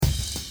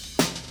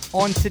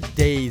on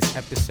today's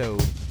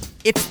episode.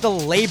 It's the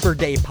Labor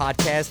Day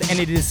podcast, and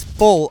it is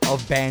full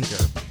of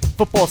banter.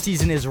 Football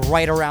season is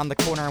right around the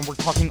corner, and we're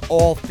talking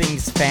all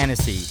things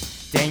fantasy.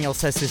 Daniel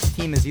says his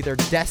team is either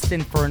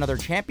destined for another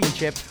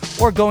championship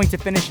or going to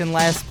finish in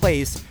last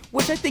place,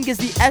 which I think is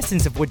the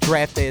essence of what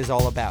draft day is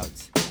all about.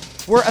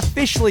 We're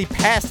officially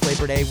past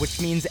Labor Day,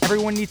 which means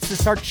everyone needs to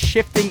start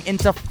shifting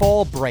into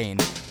fall brain.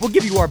 We'll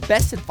give you our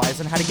best advice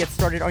on how to get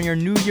started on your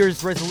New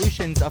Year's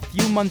resolutions a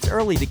few months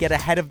early to get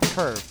ahead of the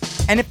curve.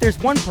 And if there's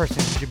one person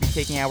who should be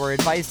taking our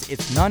advice,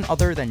 it's none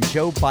other than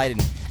Joe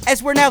Biden,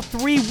 as we're now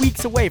 3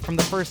 weeks away from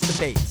the first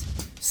debate.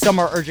 Some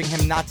are urging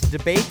him not to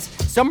debate,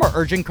 some are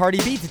urging Cardi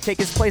B to take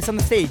his place on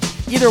the stage.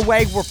 Either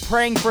way, we're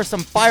praying for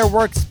some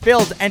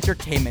fireworks-filled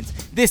entertainment.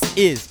 This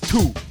is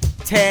Two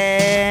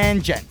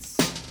Tangents.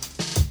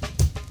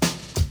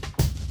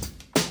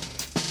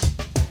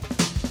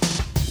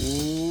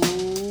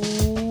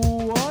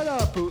 What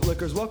up,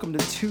 bootlickers? Welcome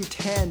to Two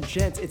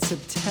Tangents. It's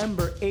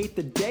September 8th,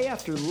 the day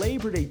after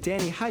Labor Day.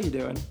 Danny, how you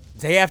doing?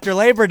 Day after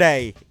Labor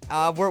Day.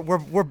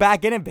 We're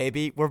back in it,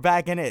 baby. We're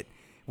back in it.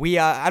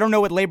 I don't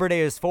know what Labor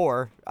Day is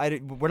for.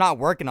 We're not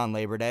working on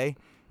Labor Day,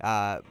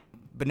 but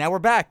now we're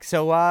back.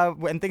 So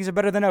and things are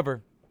better than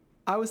ever.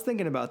 I was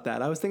thinking about that.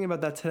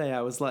 Today.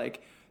 I was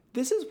like,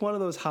 this is one of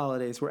those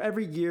holidays where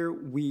every year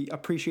we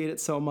appreciate it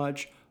so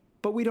much,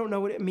 but we don't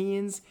know what it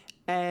means,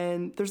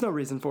 and there's no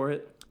reason for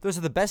it. Those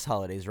are the best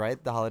holidays,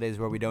 right? The holidays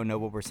where we don't know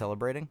what we're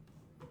celebrating.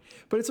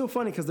 But it's so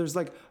funny because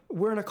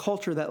we're in a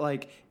culture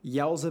that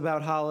yells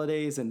about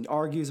holidays and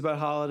argues about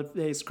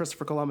holidays,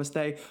 Christopher Columbus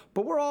Day,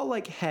 but we're all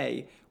like,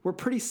 hey, we're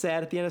pretty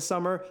sad at the end of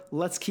summer.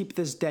 Let's keep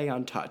this day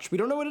untouched. We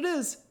don't know what it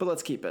is, but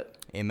let's keep it.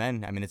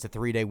 Amen. I mean, it's a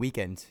 3-day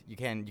weekend. You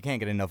can't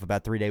get enough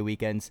about 3-day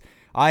weekends.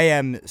 I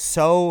am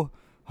so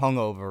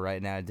hungover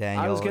right now,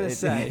 Daniel. I was going to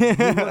say,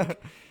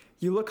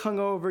 you look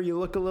hungover, you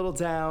look a little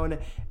down.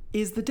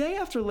 Is the day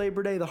after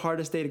Labor Day the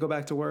hardest day to go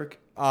back to work?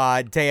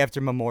 Day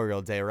after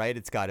Memorial Day, right?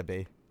 It's got to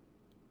be.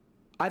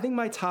 I think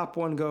my top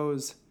one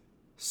goes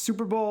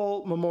Super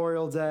Bowl,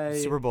 Memorial Day.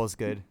 Super Bowl's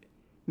good.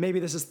 Maybe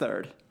this is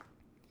third.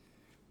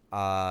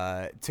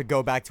 To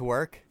go back to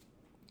work?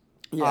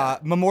 Yeah.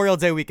 Memorial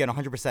Day weekend,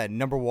 100%.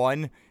 Number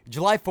one,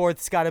 July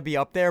 4th's got to be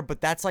up there,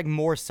 but that's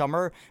more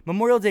summer.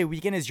 Memorial Day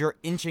weekend is you're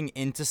inching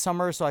into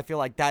summer, so I feel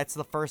like that's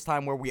the first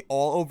time where we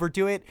all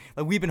overdo it.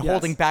 We've been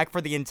holding back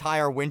for the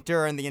entire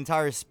winter and the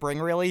entire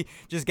spring, really,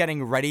 just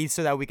getting ready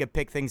so that we could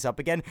pick things up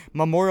again.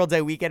 Memorial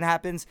Day weekend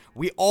happens.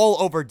 We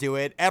all overdo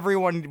it.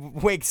 Everyone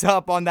wakes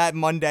up on that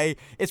Monday.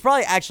 It's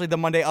probably actually the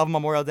Monday of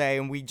Memorial Day,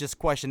 and we just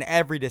question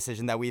every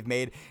decision that we've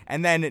made,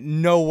 and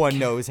then no one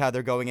knows how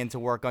they're going into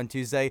work on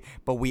Tuesday,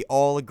 but we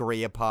all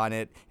agree upon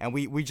it, and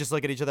we just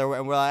look at each other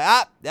and we're like,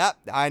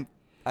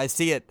 I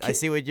see it. I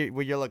see what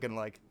you're looking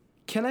like.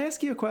 Can I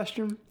ask you a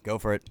question? Go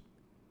for it.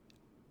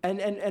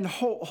 And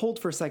hold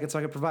for a second so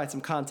I can provide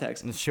some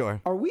context. Sure.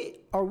 Are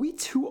we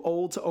too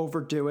old to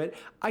overdo it?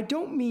 I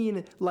don't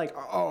mean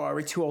are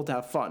we too old to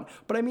have fun?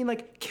 But I mean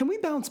can we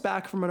bounce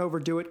back from an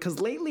overdo it? Because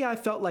lately I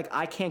felt like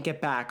I can't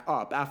get back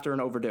up after an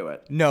overdo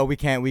it. No, we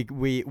can't.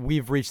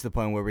 We've reached the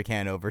point where we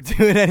can't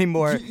overdo it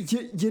anymore.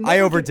 I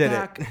overdid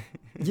it.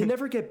 You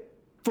never get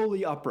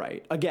fully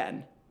upright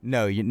again.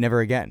 No, you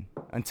never again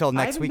until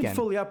next weekend. I haven't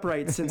been fully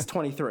upright since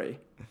 23.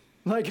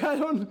 I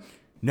don't.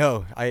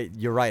 No,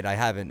 you're right. I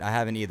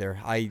haven't either.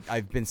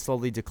 I've been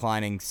slowly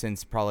declining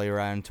since probably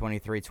around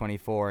 23,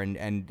 24,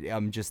 and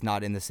I'm just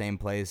not in the same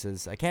place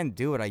as I can't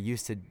do what I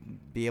used to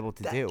be able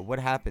to do. What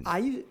happened?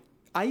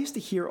 I used to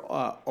hear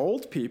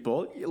old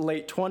people,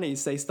 late 20s,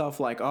 say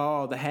stuff like,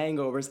 oh, the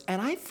hangovers,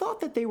 and I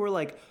thought that they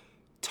were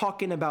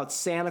talking about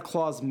Santa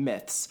Claus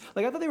myths.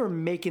 I thought they were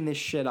making this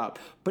shit up.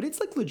 But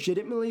it's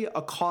legitimately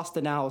a cost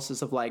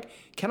analysis of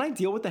can I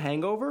deal with the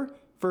hangover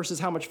versus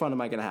how much fun am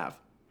I going to have?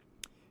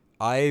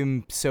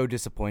 I'm so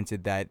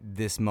disappointed that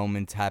this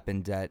moment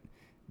happened at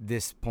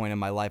this point in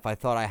my life. I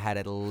thought I had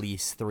at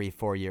least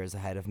 3-4 years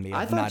ahead of me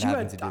of not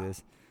having to do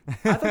this.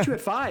 I thought you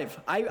had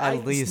 5. I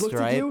least, looked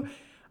right? At you.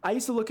 I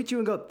used to look at you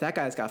and go, that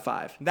guy's got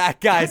 5.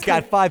 That guy's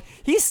got 5.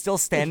 He's still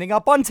standing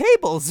up on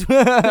tables.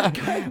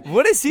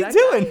 What is he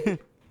doing?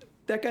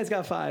 That guy's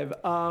got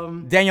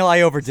 5. Daniel,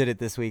 I overdid it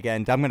this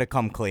weekend. I'm gonna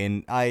come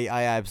clean. I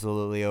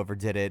absolutely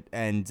overdid it,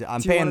 and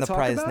I'm paying the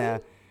price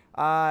now.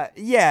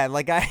 Yeah,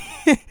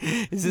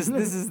 this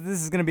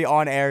is gonna be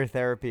on air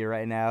therapy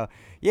right now.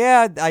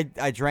 Yeah,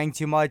 I drank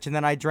too much, and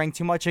then I drank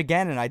too much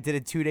again, and I did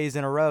it 2 days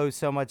in a row.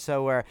 So much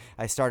so where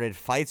I started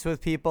fights with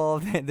people.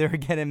 They were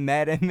getting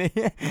mad at me,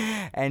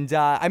 and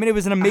it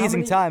was an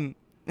amazing time.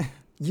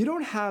 You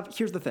don't have.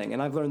 Here's the thing,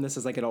 and I've learned this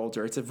as I get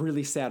older. It's a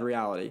really sad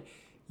reality.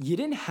 You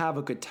didn't have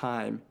a good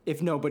time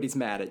if nobody's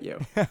mad at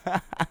you.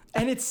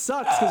 And it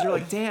sucks because you're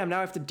damn, now I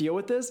have to deal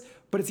with this.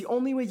 But it's the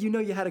only way you know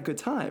you had a good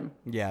time.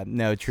 Yeah,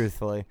 no,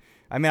 truthfully.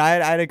 I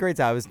had a great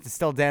time. I was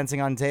still dancing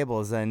on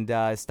tables and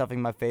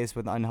stuffing my face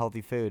with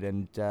unhealthy food.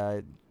 And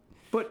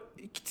But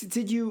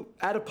did you,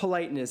 out of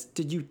politeness,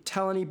 did you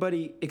tell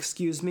anybody,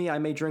 excuse me, I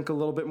may drink a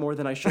little bit more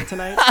than I should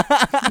tonight?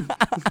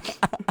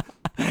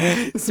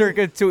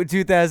 Circa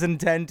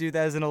 2010,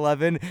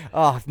 2011.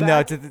 Oh,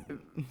 no.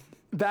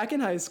 Back in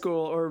high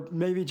school, or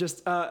maybe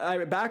just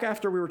back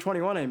after we were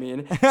 21, I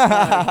mean,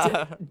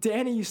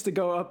 Danny used to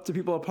go up to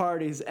people at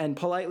parties and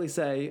politely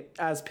say,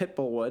 as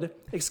Pitbull would,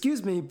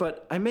 "Excuse me,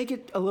 but I make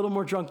it a little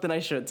more drunk than I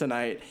should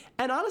tonight."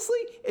 And honestly,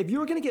 if you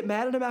were going to get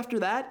mad at him after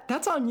that,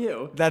 that's on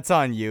you. That's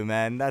on you,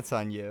 man. That's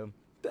on you.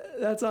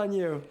 That's on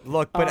you.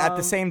 Look, but at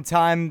the same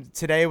time,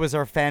 today was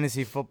our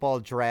fantasy football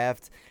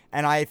draft,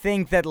 and I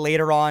think that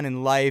later on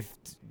in life,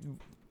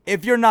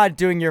 if you're not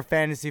doing your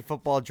fantasy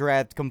football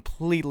draft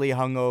completely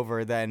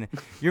hungover, then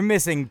you're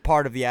missing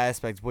part of the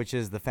aspect, which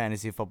is the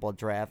fantasy football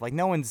draft. Like,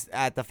 no one's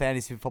at the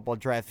fantasy football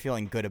draft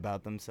feeling good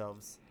about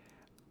themselves.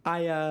 I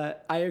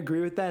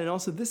agree with that. And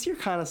also, this year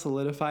kind of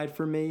solidified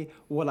for me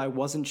what I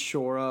wasn't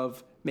sure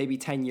of maybe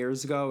 10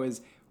 years ago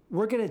is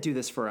we're going to do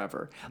this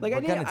forever. Like,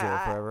 we're going to do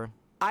it forever.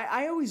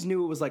 I always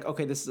knew it was like,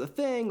 okay, this is a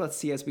thing. Let's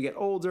see as we get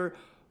older.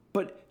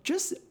 But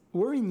just...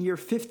 we're in year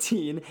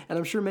 15, and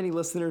I'm sure many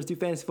listeners do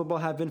fantasy football,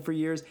 have been for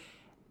years.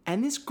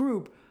 And this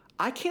group,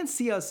 I can't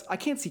see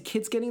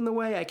kids getting in the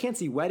way. I can't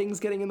see weddings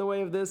getting in the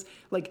way of this.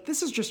 Like,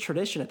 this is just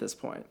tradition at this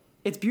point.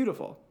 It's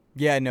beautiful.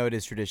 Yeah, no, it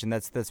is tradition.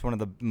 That's one of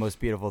the most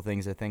beautiful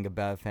things I think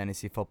about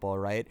fantasy football,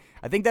 right?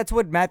 I think that's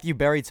what Matthew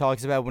Berry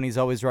talks about when he's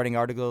always writing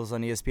articles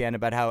on ESPN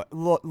about how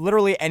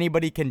literally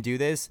anybody can do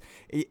this.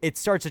 It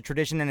starts a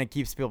tradition and it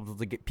keeps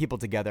people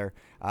together.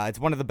 It's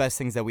one of the best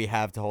things that we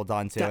have to hold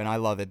on to, and I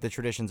love it. The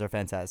traditions are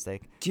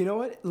fantastic. Do you know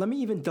what? Let me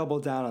even double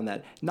down on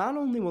that. Not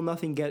only will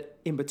nothing get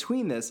in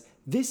between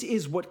this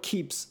is what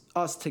keeps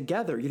us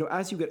together. You know,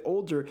 as you get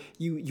older,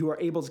 you are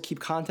able to keep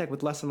contact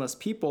with less and less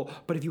people.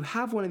 But if you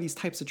have one of these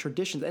types of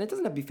traditions, and it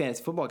doesn't have to be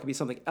fantasy football, it could be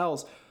something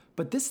else,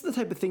 but this is the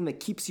type of thing that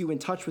keeps you in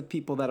touch with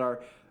people that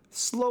are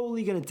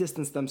slowly going to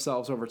distance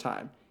themselves over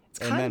time. It's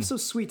kind of so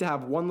sweet to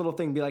have one little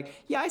thing be like,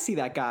 yeah, I see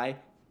that guy,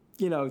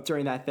 you know,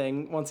 during that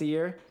thing once a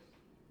year.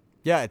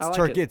 Yeah,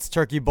 it's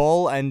Turkey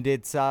Bowl and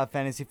it's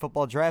fantasy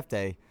football draft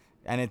day.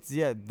 And it's,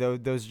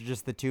 those are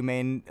just the two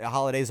main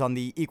holidays on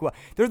the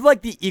they're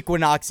like the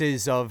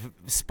equinoxes of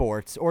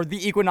sports, or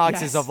the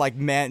equinoxes of like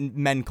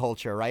men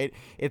culture, right?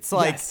 It's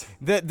like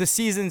the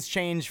seasons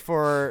change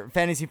for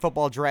fantasy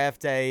football draft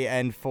day,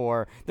 and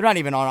they're not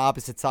even on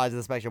opposite sides of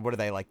the spectrum. What are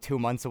they, like 2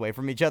 months away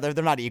from each other?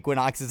 They're not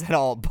equinoxes at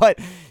all. But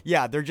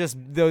yeah, they're just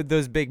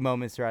those big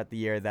moments throughout the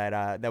year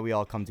that we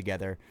all come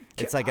together.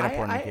 It's like an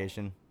important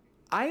occasion.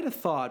 I had a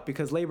thought,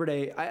 because Labor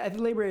Day, I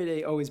think Labor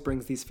Day always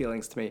brings these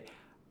feelings to me.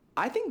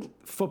 I think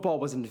football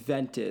was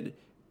invented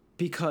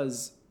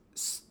because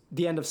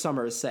the end of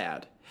summer is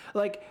sad.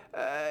 Like,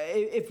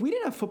 if we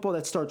didn't have football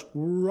that starts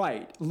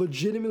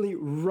legitimately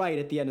right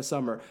at the end of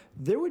summer,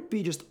 there would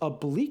be just a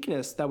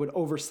bleakness that would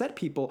overset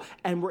people,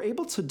 and we're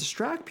able to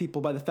distract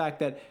people by the fact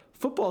that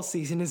football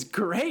season is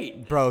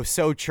great. Bro,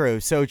 so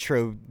true, so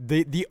true.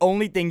 The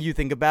only thing you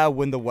think about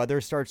when the weather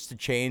starts to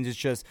change is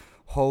just,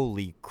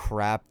 holy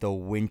crap, the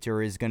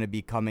winter is going to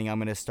be coming. I'm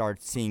going to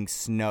start seeing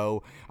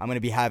snow. I'm going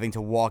to be having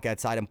to walk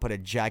outside and put a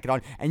jacket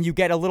on. And you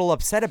get a little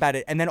upset about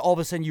it. And then all of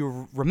a sudden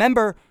you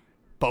remember,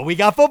 but we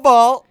got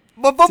football.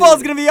 But football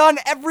is going to be on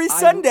every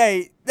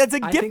Sunday. That's a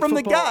gift from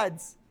the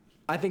gods.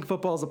 I think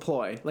football is a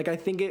ploy. Like, I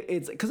think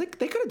it's because they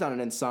could have done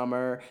it in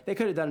summer. They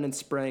could have done it in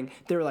spring.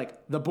 They were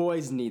like, the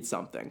boys need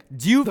something.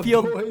 Do you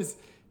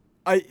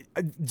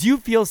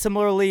feel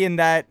similarly in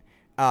that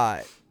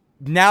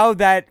now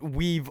that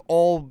we've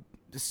all...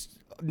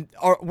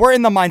 we're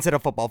in the mindset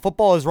of football.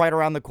 Football is right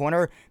around the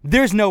corner.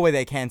 There's no way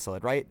they cancel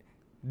it, right?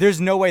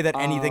 There's no way that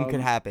anything could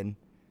happen.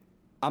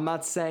 I'm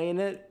not saying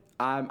it.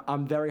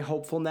 I'm very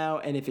hopeful now,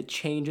 and if it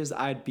changes,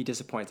 I'd be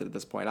disappointed at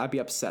this point. I'd be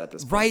upset at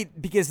this point.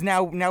 Right, because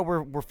now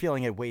we're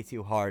feeling it way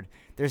too hard.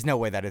 There's no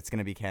way that it's going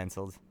to be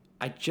canceled.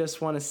 I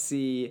just want to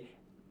see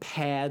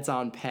pads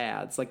on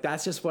pads. Like,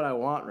 that's just what I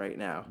want right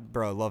now.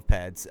 Bro, love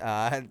pads.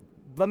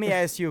 Let me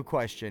ask you a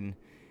question.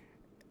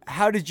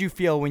 How did you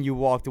feel when you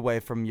walked away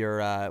from your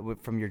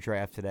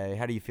draft today?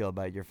 How do you feel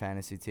about your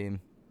fantasy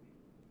team?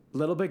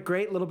 Little bit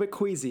great, little bit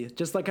queasy,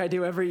 just like I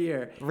do every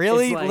year.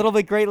 Really? Like, little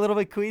bit great, little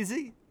bit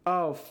queasy?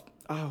 Oh,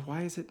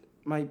 why is it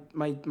my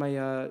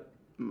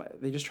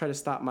they just try to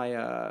stop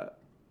my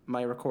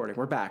recording.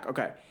 We're back.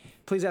 Okay.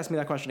 Please ask me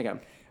that question again.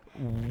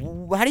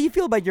 How do you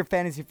feel about your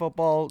fantasy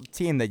football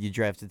team that you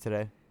drafted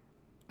today?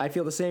 I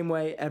feel the same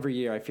way every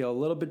year. I feel a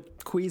little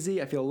bit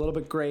queasy. I feel a little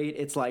bit great.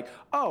 It's like,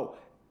 oh,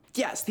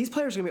 yes, these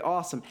players are going to be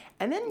awesome.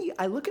 And then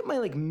I look at my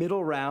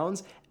middle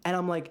rounds and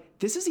I'm like,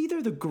 this is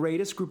either the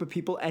greatest group of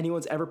people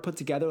anyone's ever put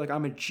together, like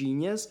I'm a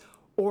genius,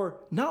 or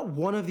not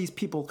one of these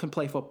people can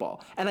play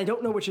football. And I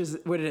don't know what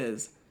it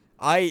is.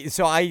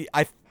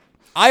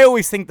 I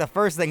always think the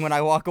first thing when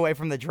I walk away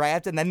from the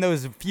draft, and then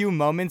those few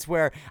moments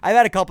where I've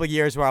had a couple of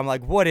years where I'm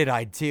like, what did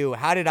I do?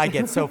 How did I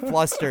get so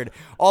flustered?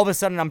 All of a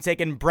sudden I'm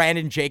taking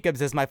Brandon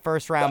Jacobs as my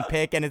first round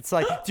pick, and it's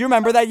like, do you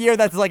remember that year?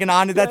 That's like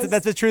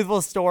that's a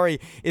truthful story,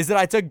 is that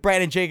I took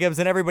Brandon Jacobs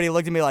and everybody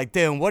looked at me like,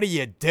 dude, what are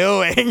you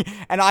doing?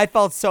 And I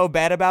felt so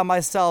bad about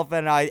myself,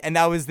 and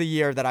that was the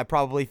year that I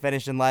probably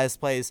finished in last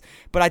place.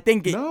 But I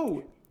think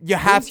you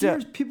have to.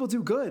 Years, people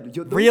do good.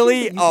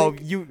 Really?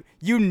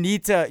 you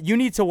need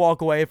to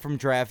walk away from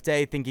draft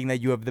day thinking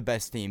that you have the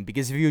best team,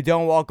 because if you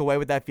don't walk away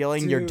with that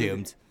feeling, you're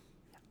doomed.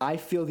 I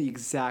feel the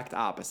exact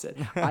opposite.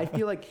 I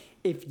feel like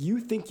if you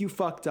think you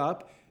fucked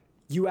up,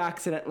 you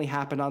accidentally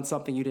happened on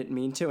something you didn't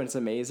mean to, and it's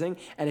amazing.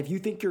 And if you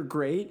think you're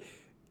great,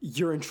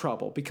 you're in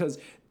trouble, because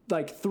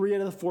like 3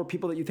 out of the 4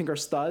 people that you think are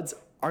studs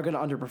are going to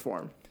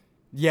underperform.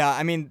 Yeah,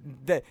 I mean,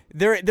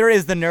 there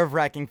is the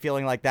nerve-wracking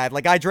feeling like that.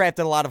 Like, I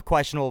drafted a lot of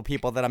questionable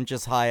people that I'm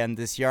just high on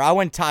this year. I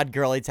want Todd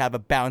Gurley to have a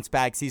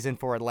bounce-back season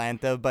for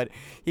Atlanta, but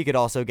he could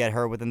also get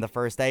hurt within the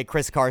first day.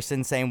 Chris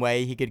Carson, same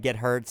way. He could get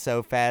hurt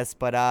so fast.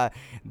 But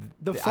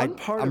the fun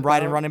part I'm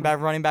riding running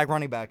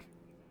back.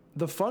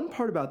 The fun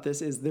part about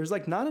this is there's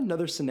like not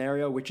another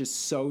scenario which is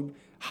so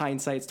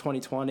hindsight's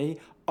 2020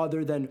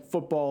 other than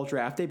football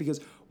draft day, because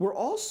we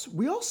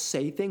all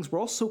say things. We're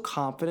all so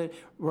confident.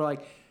 We're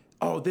like,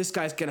 oh, this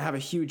guy's going to have a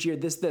huge year,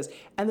 this.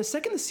 And the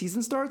second the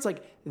season starts,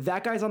 like,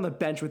 that guy's on the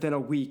bench within a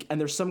week, and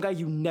there's some guy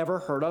you never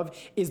heard of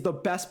is the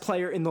best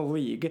player in the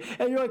league.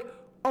 And you're like,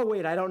 oh,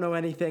 wait, I don't know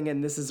anything,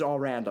 and this is all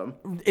random.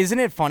 Isn't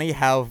it funny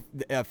how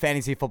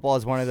fantasy football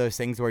is one of those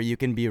things where you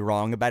can be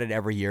wrong about it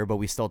every year, but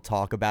we still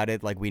talk about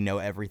it like we know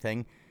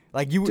everything?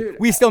 Like,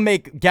 we still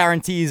make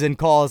guarantees and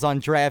calls on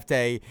draft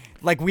day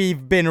like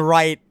we've been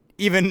right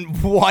even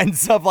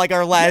once of, like,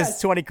 our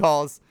last 20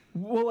 calls.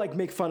 We'll like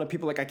make fun of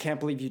people like, I can't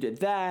believe you did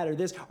that or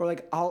this, or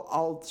like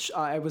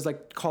I was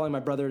like calling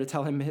my brother to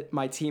tell him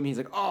my team, and he's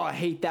like, oh, I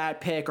hate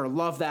that pick or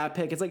love that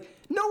pick. It's like,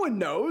 no one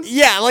knows.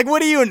 Yeah, like,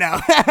 what do you know?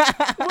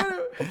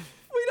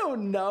 We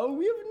don't know.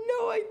 We have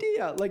no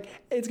idea. Like,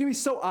 it's gonna be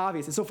so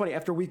obvious. It's so funny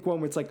after week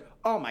 1 where it's like,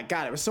 oh my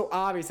god, it was so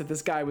obvious that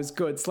this guy was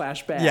good /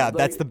 bad. Yeah, like,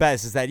 that's the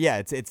best. Is that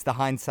it's the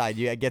hindsight.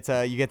 You get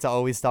to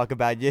always talk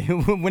about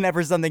you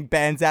whenever something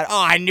bans out.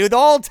 Oh, I knew the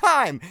whole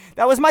time.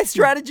 That was my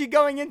strategy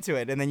going into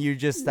it, and then you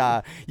just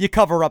you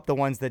cover up the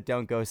ones that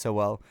don't go so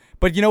well.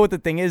 But you know what the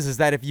thing is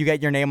that if you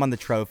get your name on the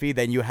trophy,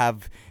 then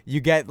you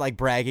get like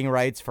bragging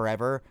rights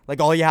forever. Like,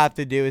 all you have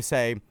to do is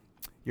say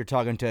you're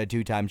talking to a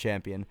 2-time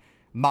champion.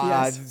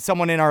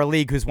 Someone in our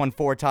league who's won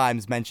 4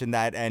 times mentioned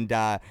that, and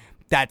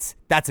that's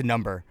a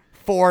number.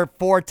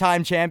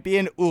 4-time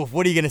champion. Oof,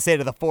 what are you gonna say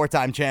to the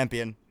 4-time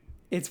champion?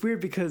 It's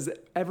weird because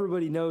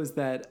everybody knows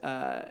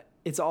that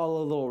it's all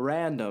a little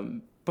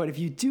random, but if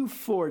you do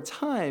 4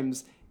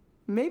 times,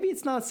 maybe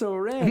it's not so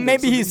random.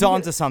 Maybe he's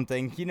onto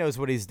something. He knows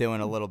what he's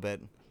doing a little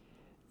bit.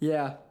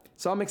 Yeah,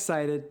 so I'm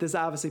excited. This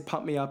obviously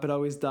pumped me up. It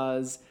always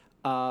does.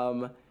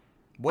 I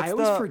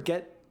always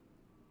forget.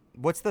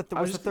 What's the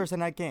Thursday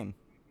night game?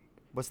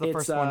 What's the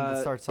first one that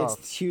starts off?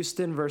 It's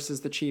Houston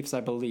versus the Chiefs, I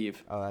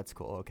believe. Oh, that's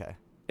cool. Okay.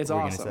 It's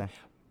awesome.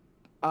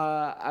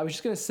 I was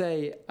just gonna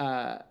say,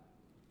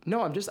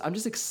 no, I'm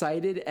just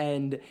excited,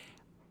 and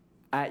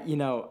I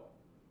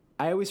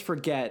always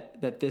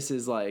forget that this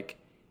is like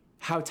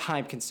how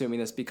time consuming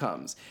this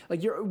becomes.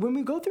 Like, when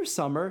we go through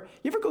summer,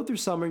 you ever go through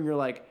summer and you're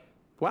like,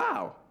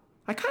 wow,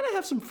 I kind of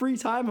have some free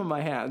time on my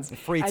hands.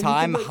 Free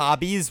time,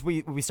 hobbies.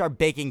 We start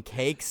baking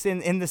cakes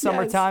in the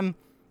summertime.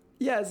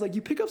 Yeah, it's like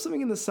you pick up something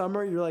in the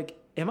summer, you're like,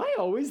 am I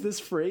always this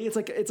free? It's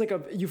like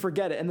you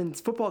forget it, and then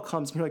football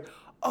comes, and you're like,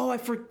 oh, I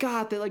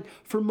forgot that, like,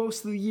 for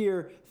most of the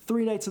year,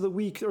 3 nights of the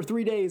week or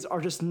 3 days are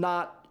just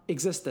not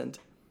existent.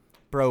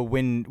 Bro,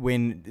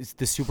 when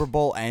the Super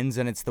Bowl ends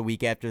and it's the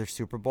week after the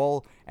Super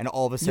Bowl, and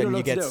all of a sudden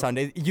you get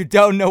Sunday, you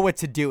don't know what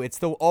to do.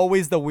 It's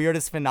always the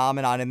weirdest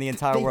phenomenon in the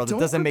entire world. It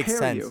doesn't make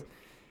sense.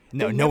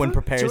 No one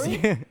prepares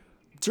you.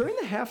 During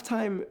the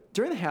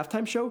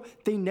halftime show,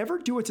 they never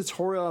do a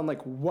tutorial on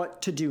like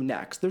what to do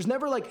next. There's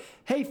never like,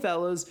 hey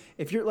fellas,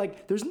 if you're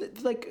like, there's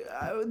like,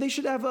 they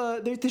should have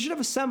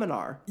a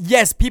seminar.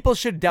 Yes, people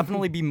should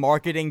definitely be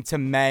marketing to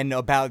men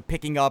about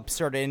picking up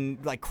certain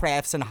like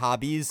crafts and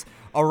hobbies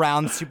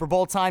around Super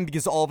Bowl time,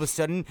 because all of a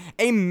sudden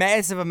a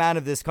massive amount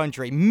of this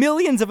country,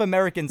 millions of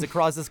Americans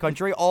across this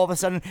country, all of a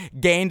sudden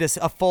gained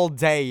a full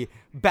day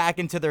back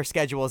into their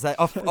schedules,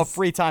 of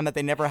free time that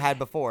they never had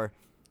before.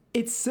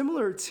 It's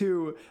similar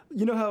to,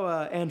 you know how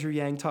Andrew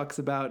Yang talks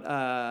about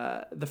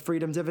the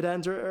freedom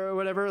dividend or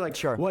whatever? Like,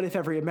 sure. What if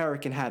every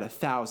American had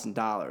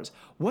 $1,000?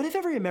 What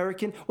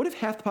if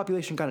half the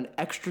population got an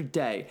extra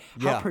day?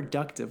 How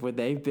productive would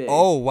they be?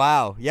 Oh,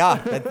 wow. Yeah,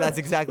 that's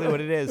exactly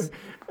what it is.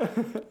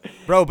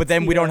 Bro, but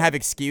then we don't have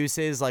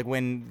excuses, like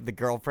when the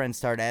girlfriends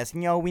start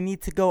asking, we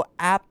need to go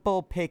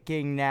apple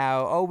picking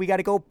now. Oh, we got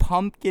to go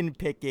pumpkin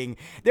picking.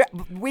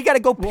 We got to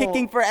go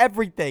picking for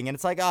everything. And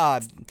it's like,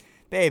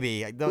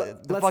 baby,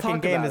 the fucking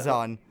game is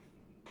on.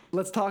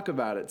 Let's talk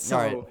about it. So,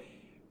 right.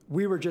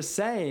 We were just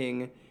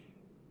saying,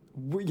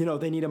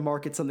 they need to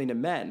market something to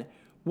men.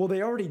 Well,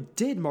 they already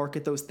did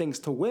market those things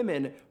to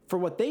women for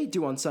what they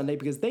do on Sunday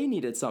because they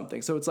needed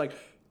something. So it's like,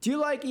 do you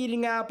like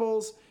eating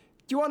apples?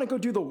 Do you want to go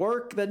do the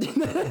work? Do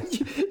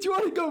you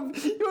want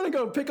to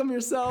go pick them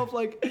yourself?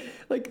 Like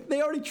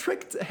they already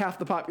tricked half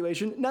the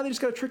population. Now they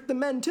just got to trick the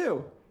men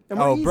too.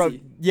 Bro,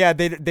 yeah,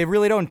 they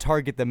really don't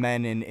target the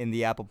men in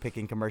the apple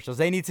picking commercials.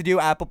 They need to do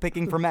apple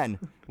picking for men.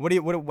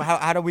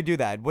 How do we do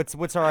that?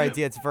 What's our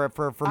idea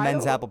for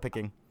men's apple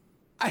picking?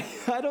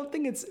 I don't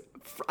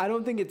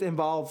think it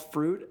involves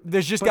fruit.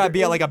 There's just got to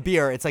be like a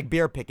beer. It's like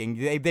beer picking.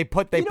 They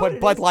put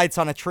Bud Lights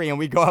on a tree, and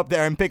we go up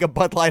there and pick a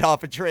Bud Light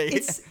off a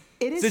tree.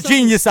 It's a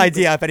genius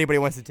idea if anybody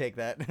wants to take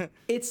that.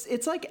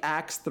 It's like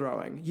axe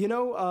throwing. You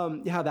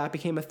know how that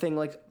became a thing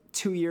like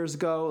 2 years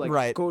ago? Like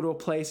right. Go to a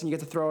place and you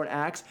get to throw an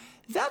axe.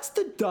 That's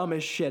the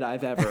dumbest shit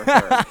I've ever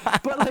heard.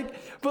 but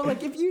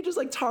like if you just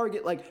like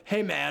target like,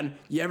 hey man,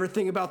 you ever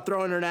think about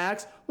throwing an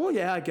axe? Well,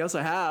 yeah, I guess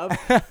I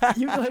have.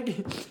 You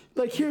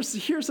like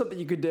here's something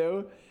you could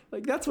do.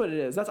 Like that's what it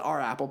is. That's our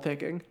apple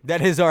picking.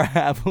 That is our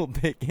apple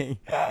picking.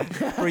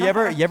 Bro, you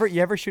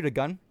ever shoot a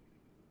gun?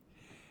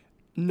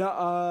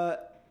 No,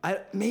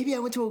 maybe I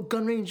went to a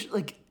gun range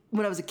like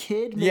when I was a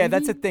kid. Maybe? Yeah,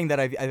 that's a thing that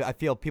I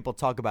feel people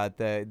talk about.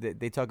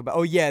 They talk about.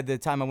 Oh yeah, the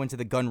time I went to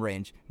the gun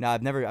range. No,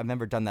 I've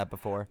never done that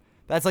before.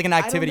 That's like an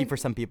activity for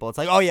some people. It's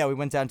like, oh yeah, we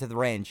went down to the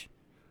range.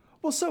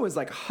 Well, so is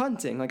like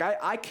hunting. Like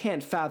I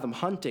can't fathom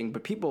hunting,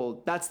 but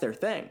people, that's their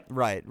thing.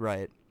 Right.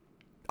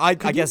 I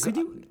guess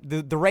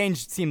the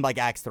range seemed like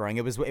axe throwing.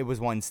 It was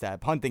one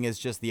step. Hunting is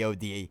just the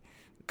OD.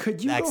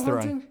 Could you go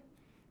hunting?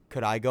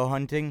 Could I go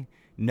hunting?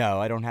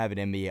 No, I don't have it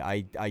in me.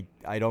 I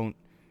don't.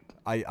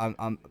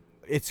 I'm.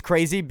 It's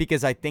crazy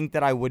because I think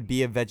that I would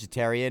be a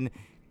vegetarian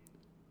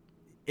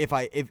if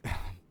I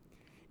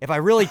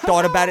really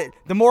thought about it.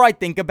 The more I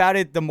think about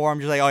it, the more I'm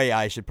just like, oh yeah,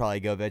 I should probably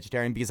go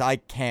vegetarian because I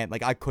can't.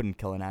 Like I couldn't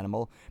kill an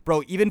animal,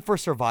 bro. Even for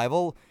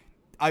survival.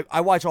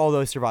 I watch all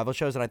those survival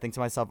shows and I think to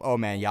myself, oh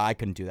man, yeah, I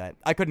couldn't do that.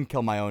 I couldn't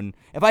kill my own.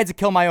 If I had to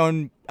kill my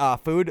own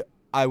food,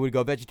 I would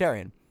go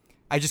vegetarian.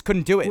 I just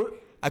couldn't do it.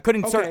 I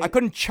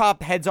couldn't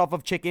chop heads off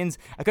of chickens.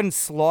 I couldn't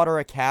slaughter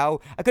a cow.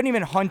 I couldn't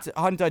even hunt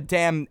a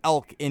damn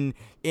elk in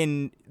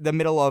the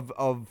middle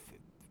of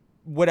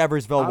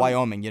whateversville,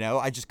 Wyoming. You know,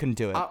 I just couldn't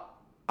do it.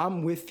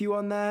 I'm with you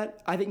on that.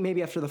 I think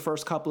maybe after the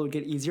first couple it would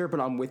get easier, but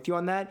I'm with you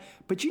on that.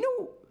 But you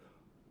know,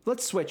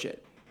 let's switch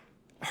it.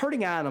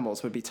 Hurting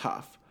animals would be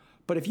tough.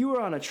 But if you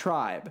were on a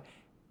tribe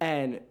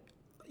and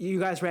you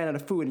guys ran out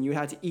of food and you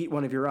had to eat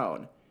one of your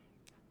own,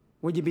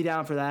 would you be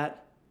down for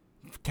that?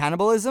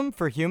 Cannibalism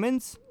for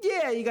humans?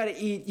 Yeah, you got to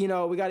eat,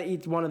 we got to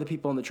eat one of the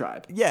people in the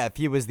tribe. Yeah, if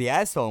he was the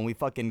asshole and we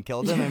fucking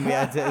killed him and we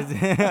had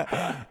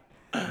to...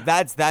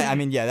 That's that. I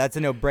mean, yeah, that's a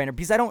no-brainer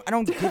because I don't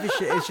give a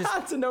shit. It's just,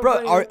 that's a no-brainer.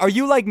 Bro, are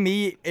you like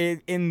me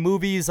in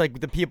movies? Like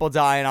the people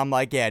die, and I'm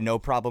like, yeah, no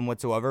problem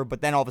whatsoever. But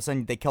then all of a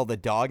sudden they kill the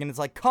dog, and it's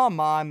like, come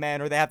on, man.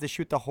 Or they have to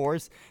shoot the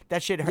horse.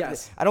 That shit hurts.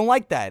 Yes. I don't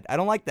like that. I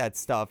don't like that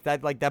stuff.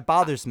 That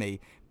bothers me.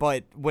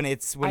 But when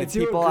it's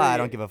people, I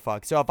don't give a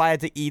fuck. So if I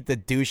had to eat the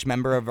douche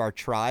member of our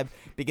tribe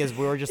because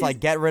we were just like,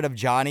 get rid of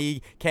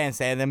Johnny, can't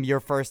stand him, you're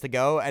first to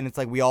go, and it's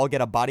like we all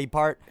get a body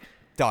part,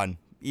 done,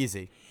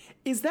 easy.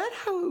 Is that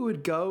how it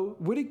would go?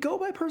 Would it go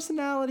by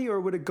personality or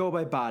would it go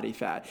by body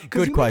fat?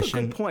 Good question.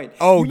 Make a good point.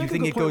 Oh, you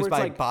think it goes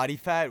by like, body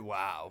fat?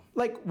 Wow.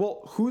 Like, well,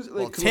 who's like?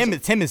 Well,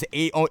 Tim is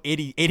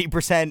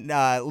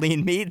 80%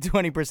 lean meat,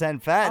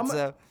 20%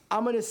 fat.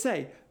 I'm gonna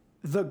say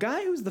the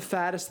guy who's the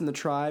fattest in the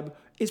tribe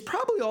is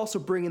probably also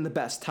bringing the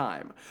best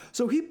time.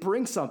 So he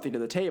brings something to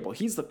the table.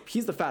 He's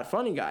the fat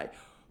funny guy,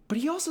 but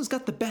he also's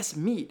got the best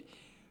meat.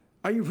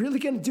 Are you really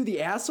going to do the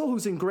asshole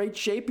who's in great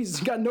shape? He's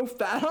got no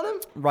fat on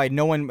him? Right.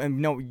 No,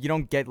 you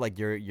don't get like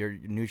your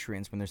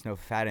nutrients when there's no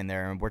fat in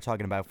there. And we're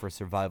talking about for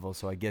survival.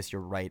 So I guess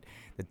you're right.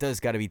 That does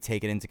got to be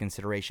taken into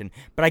consideration.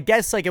 But I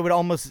guess like it would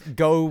almost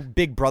go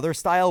Big Brother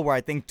style where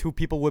I think two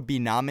people would be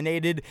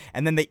nominated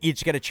and then they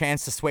each get a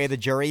chance to sway the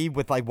jury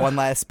with like one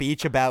last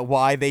speech about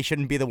why they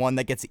shouldn't be the one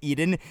that gets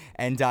eaten.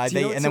 And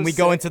then we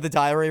go into the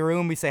diary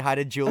room. We say hi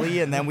to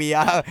Julie and then we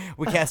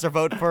cast our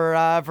vote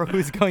for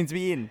who's going to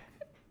be eaten.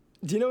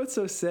 Do you know what's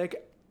so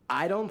sick?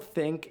 I don't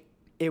think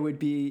it would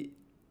be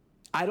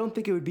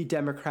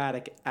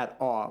democratic at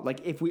all. Like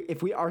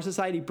if our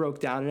society broke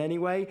down in any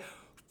way,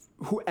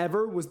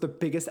 whoever was the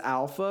biggest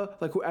alpha,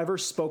 like whoever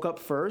spoke up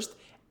first,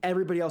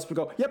 everybody else would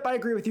go, "Yep, I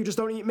agree with you. Just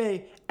don't eat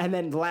me." And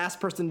then the last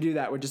person to do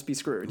that would just be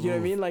screwed. You know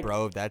what I mean? Like,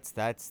 bro, that's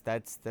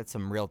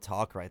some real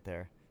talk right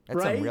there.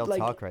 That's some real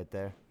talk right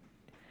there.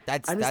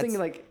 I'm just thinking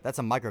like that's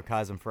a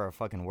microcosm for our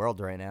fucking world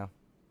right now.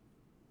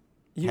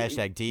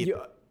 Hashtag deep.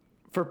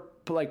 For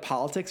like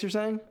politics, you're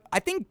saying?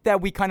 I think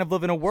that we kind of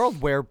live in a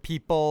world where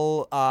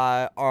people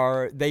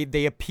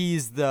they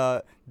appease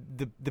the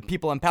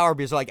people in power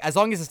because like as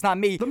long as it's not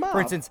me,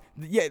 for instance,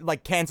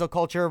 like cancel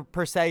culture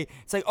per se.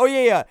 It's like, oh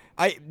yeah,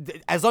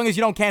 as long as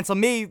you don't cancel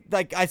me,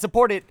 like I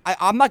support it.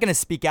 I'm not gonna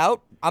speak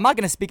out. I'm not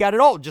gonna speak out at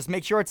all. Just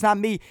make sure it's not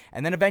me,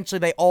 and then eventually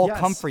they all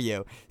come for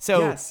you.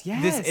 So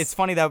it's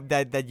funny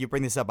that you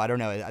bring this up. I don't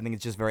know. I think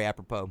it's just very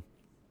apropos.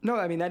 No,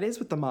 I mean, that is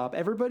with the mob.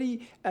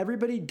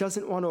 Everybody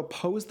doesn't want to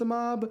oppose the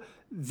mob.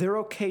 They're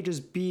okay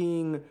just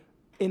being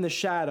in the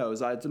shadows.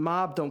 The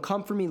mob, don't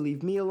come for me,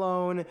 leave me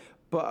alone.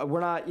 But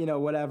we're not,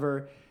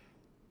 whatever.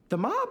 The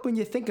mob, when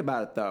you think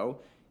about it, though,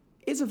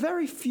 is a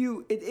very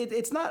few.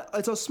 It's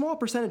a small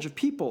percentage of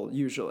people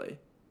usually.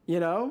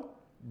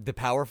 The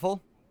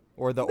powerful,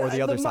 or the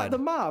other side. The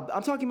mob.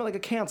 I'm talking about like a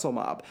cancel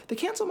mob. The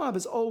cancel mob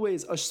is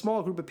always a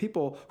small group of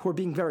people who are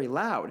being very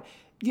loud.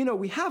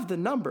 we have the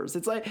numbers.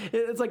 It's like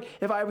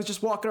if I was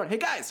just walking around, hey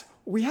guys,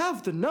 we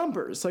have the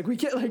numbers. Like we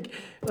can't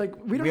like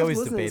we don't have to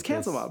listen to this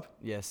cancel mob.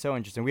 Yeah, so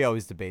interesting. We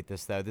always debate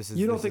this though.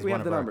 You don't think we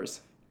have the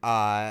numbers?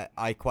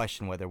 I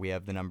question whether we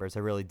have the numbers. I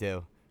really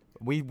do.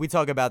 We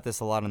talk about this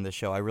a lot on the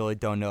show. I really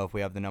don't know if we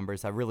have the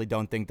numbers. I really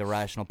don't think the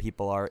rational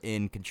people are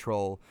in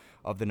control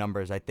of the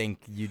numbers. I think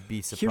you'd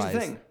be surprised. Here's the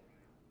thing.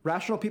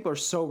 Rational people are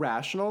so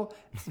rational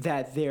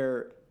that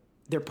they're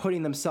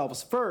putting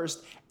themselves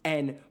first,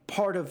 and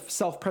part of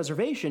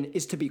self-preservation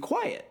is to be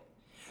quiet.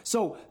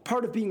 So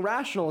part of being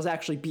rational is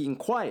actually being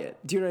quiet.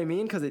 Do you know what I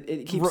mean? Because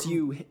it keeps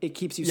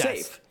you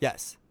safe.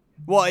 Yes.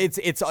 Well,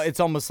 it's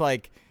almost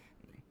like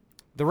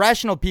the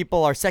rational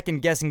people are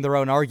second-guessing their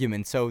own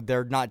arguments, so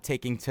they're not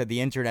taking to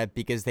the internet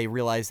because they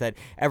realize that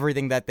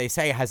everything that they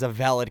say has a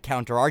valid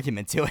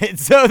counter-argument to it.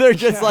 So they're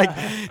just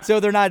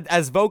so they're not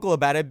as vocal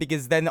about it,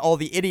 because then all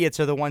the idiots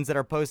are the ones that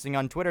are posting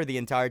on Twitter the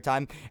entire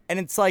time. And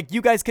it's like, you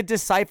guys could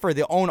decipher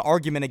the own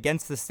argument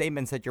against the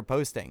statements that you're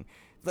posting.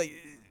 Like,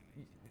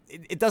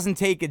 it doesn't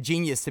take a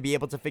genius to be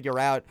able to figure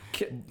out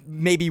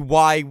maybe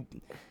why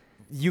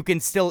you can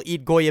still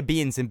eat Goya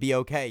beans and be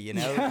okay,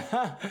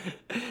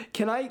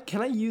 Can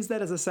I use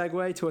that as a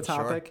segue to a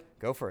topic? Sure.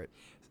 Go for it.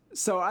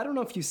 So I don't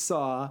know if you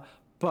saw,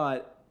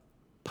 but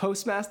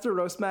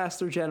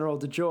Roastmaster General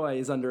DeJoy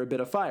is under a bit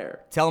of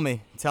fire. Tell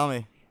me.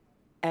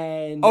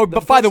 And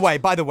but by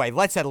the way,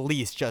 let's at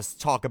least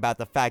just talk about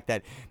the fact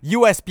that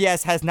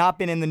USPS has not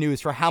been in the news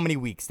for how many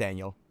weeks,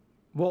 Daniel?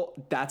 Well,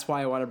 that's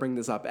why I want to bring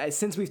this up.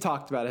 Since we've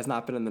talked about it, has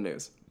not been in the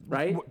news,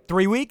 right?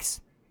 3 weeks?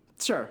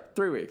 Sure,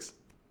 3 weeks.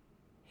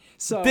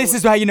 So this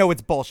is how you know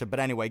it's bullshit.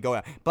 But anyway, go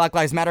ahead. Black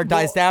Lives Matter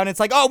dies down.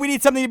 It's like, we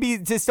need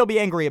something to still be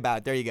angry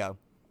about. There you go.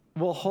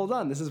 Well, hold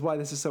on. This is why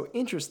this is so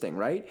interesting,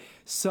 right?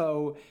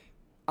 So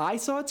I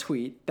saw a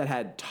tweet that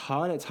had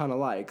a ton of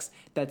likes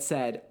that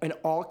said, in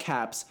all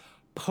caps,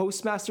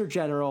 Postmaster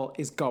General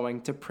is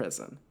going to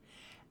prison.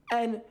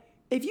 And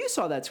if you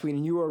saw that tweet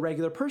and you were a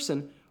regular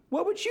person,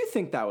 what would you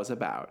think that was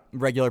about?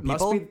 Regular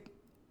people?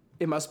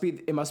 It must be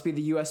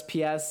the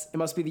USPS. It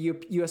must be the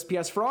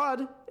USPS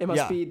fraud. It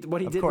must be what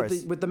he did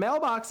with the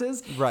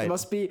mailboxes. Right. It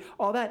must be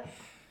all that.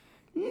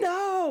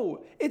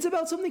 No, it's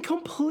about something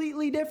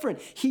completely different.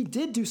 He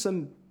did do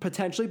some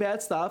potentially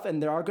bad stuff,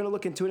 and they are going to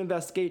look into it,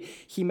 investigate.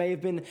 He may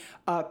have been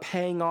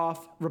paying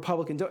off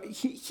Republican.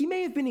 He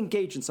may have been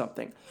engaged in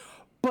something,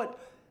 but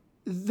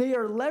they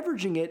are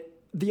leveraging it.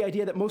 The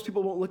idea that most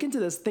people won't look into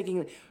this,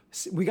 thinking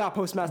we got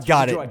Postmaster.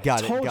 Got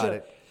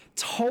it.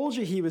 Told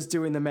you he was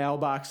doing the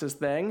mailboxes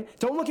thing.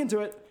 Don't look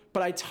into it,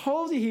 but I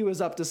told you he was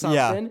up to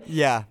something.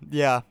 Yeah.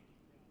 No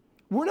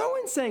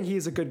one's saying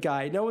he's a good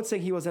guy. No one's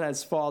saying he wasn't at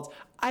his fault.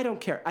 I don't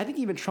care. I think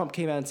even Trump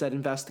came out and said,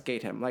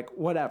 investigate him. Like,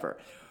 whatever.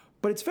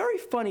 But it's very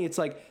funny. It's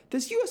like,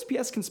 this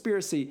USPS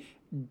conspiracy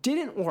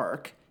didn't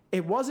work.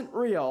 It wasn't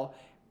real.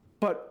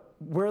 But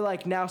we're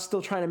like now still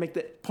trying to make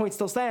the point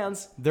still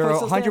stands. There are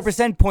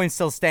 100% points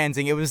still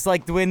standing. It was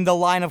like when the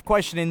line of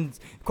questions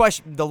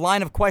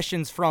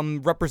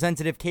from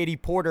Representative Katie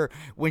Porter,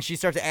 when she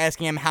started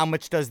asking him how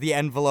much does the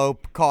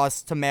envelope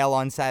cost to mail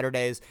on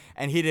Saturdays,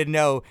 and he didn't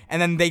know,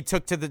 and then they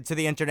took to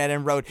the internet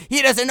and wrote,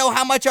 he doesn't know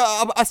how much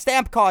a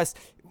stamp costs.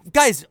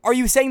 Guys, are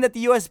you saying that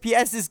the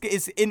USPS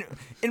is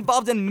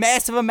involved in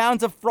massive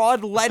amounts of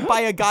fraud led by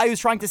a guy who's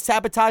trying to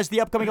sabotage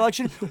the upcoming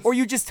election? Or are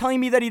you just telling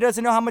me that he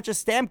doesn't know how much a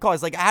stamp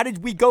costs? Like, how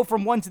did we go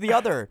from one to the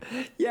other?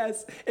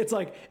 Yes, it's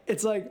like,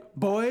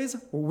 boys,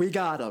 we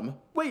got him.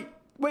 Wait,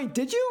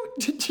 did you?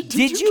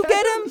 Did you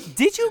get him?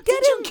 Did you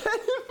get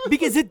him?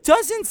 Because it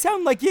doesn't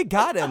sound like you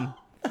got him.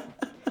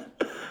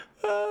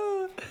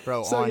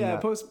 Bro, so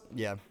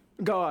yeah.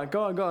 Go on. I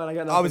got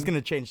nothing. I was going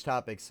to change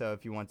topics, so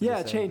if you want to.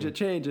 Yeah, change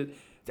it.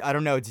 I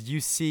don't know. Did you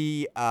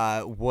see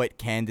what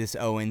Candace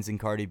Owens and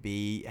Cardi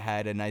B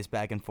had a nice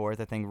back and forth,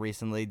 I think,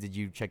 recently? Did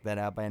you check that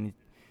out by any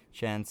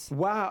chance?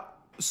 Wow.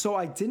 So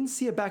I didn't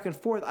see a back and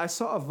forth. I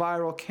saw a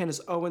viral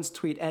Candace Owens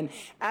tweet. And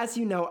as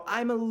you know,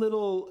 I'm a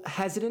little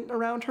hesitant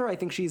around her. I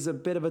think she's a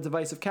bit of a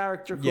divisive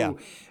character who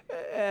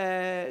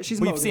she's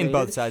motivated. We've seen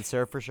both sides,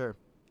 sir, for sure.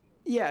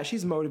 Yeah,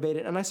 she's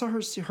motivated. And I saw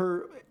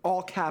her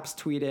all caps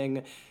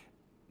tweeting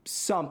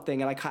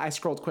something, and I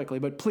scrolled quickly,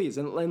 but please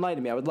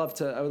enlighten me. I would love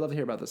to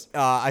hear about this.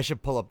 I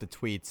should pull up the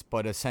tweets,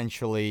 but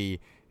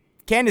essentially,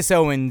 Candace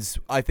Owens,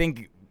 I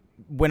think,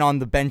 went on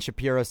the Ben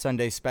Shapiro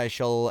Sunday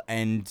special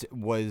and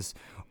was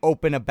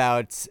open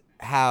about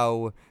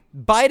how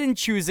Biden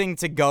choosing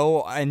to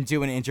go and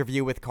do an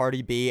interview with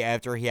Cardi B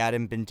after he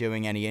hadn't been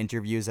doing any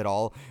interviews at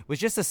all was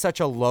just such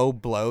a low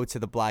blow to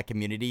the black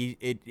community.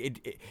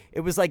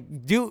 It was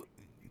like, do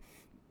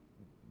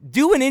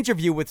an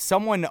interview with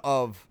someone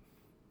of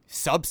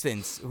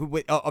substance,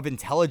 of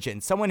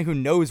intelligence, someone who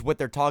knows what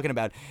they're talking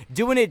about.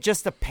 Doing it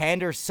just to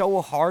pander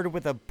so hard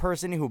with a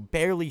person who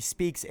barely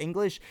speaks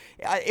English,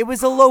 it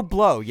was a low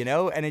blow,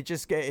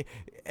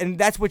 and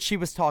that's what she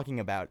was talking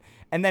about.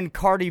 And then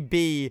Cardi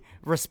B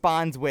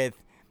responds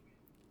with,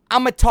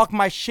 I'm gonna talk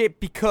my shit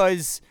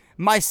because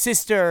my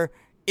sister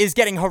is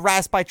getting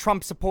harassed by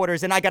Trump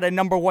supporters and I got a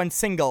 #1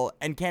 single.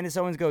 And Candace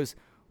Owens goes,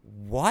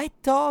 what,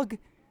 dog?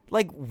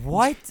 Like,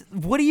 what?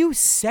 What are you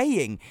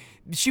saying?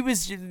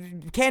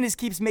 Candace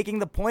keeps making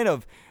the point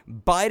of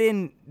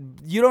Biden.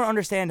 You don't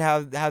understand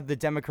how the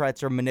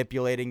Democrats are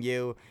manipulating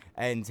you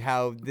and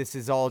how this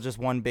is all just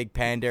one big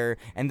pander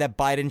and that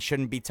Biden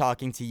shouldn't be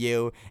talking to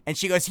you. And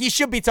she goes, he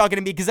should be talking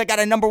to me because I got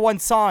a #1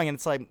 song. And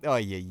it's like, oh,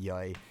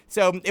 yeah.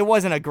 So it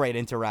wasn't a great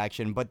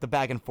interaction, but the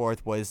back and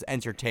forth was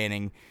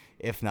entertaining,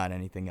 if not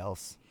anything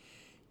else.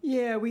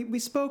 Yeah, we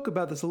spoke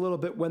about this a little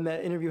bit when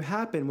that interview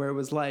happened, where it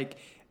was like,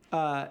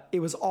 it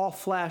was all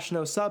flash,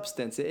 no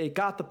substance. It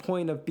got the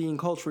point of being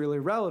culturally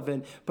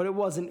relevant, but it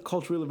wasn't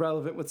culturally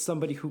relevant with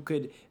somebody who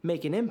could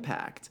make an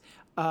impact.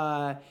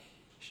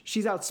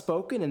 She's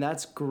outspoken, and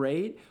that's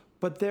great,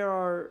 but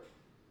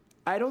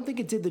I don't think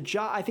it did the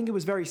job. I think it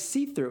was very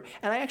see-through,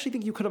 and I actually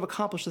think you could have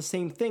accomplished the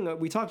same thing.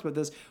 We talked about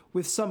this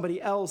with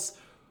somebody else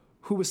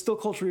who was still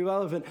culturally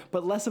relevant,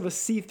 but less of a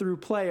see-through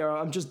player.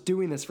 I'm just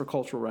doing this for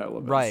cultural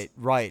relevance. Right.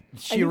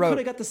 And you could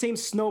have got the same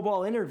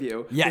snowball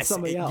interview with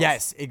somebody else.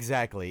 Yes,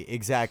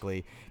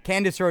 exactly.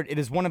 Candace wrote, it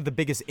is one of the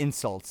biggest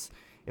insults.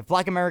 If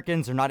black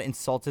Americans are not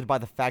insulted by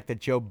the fact that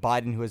Joe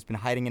Biden, who has been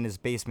hiding in his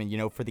basement,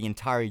 for the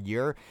entire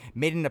year,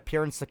 made an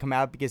appearance to come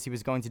out because he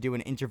was going to do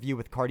an interview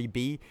with Cardi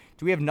B,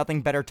 do we have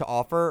nothing better to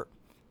offer?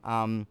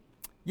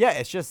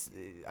 It's just,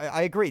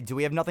 I agree. Do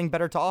we have nothing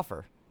better to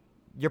offer?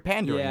 You're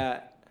pandering.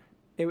 Yeah.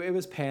 It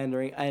was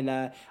pandering, and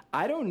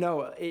I don't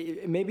know.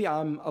 Maybe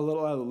I'm a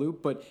little out of the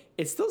loop, but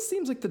it still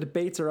seems like the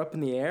debates are up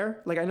in the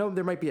air. Like, I know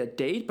there might be a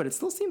date, but it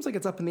still seems like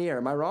it's up in the air.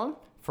 Am I wrong?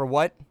 For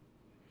what?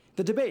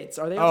 The debates.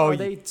 Are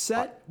they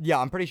set? Yeah,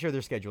 I'm pretty sure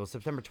they're scheduled.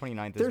 September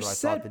 29th is what I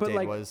thought the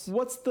date was.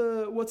 What's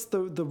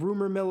the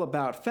rumor mill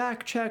about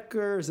fact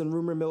checkers and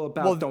rumor mill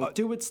about don't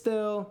do it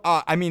still?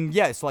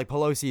 Yes, like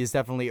Pelosi is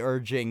definitely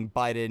urging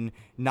Biden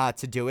not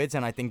to do it,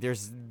 and I think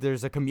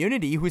there's a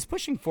community who's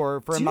pushing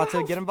for him not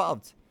to get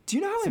involved. Do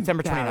you know how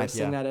September 29th,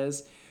 embarrassing that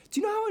is? Do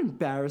you know how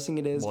embarrassing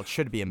it is? Well, it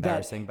should be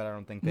embarrassing, but I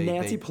don't think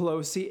Nancy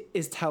Pelosi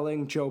is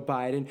telling Joe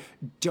Biden,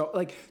 do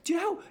you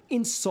know how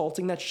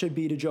insulting that should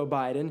be to Joe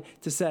Biden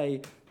to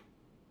say,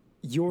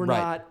 you're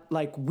not,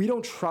 like, we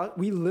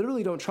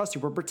literally don't trust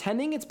you. We're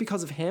pretending it's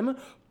because of him,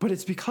 but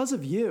it's because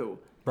of you.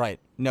 Right.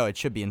 No, it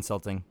should be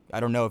insulting. I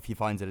don't know if he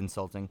finds it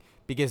insulting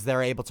because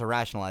they're able to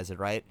rationalize it,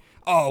 right?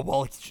 Oh,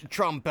 well,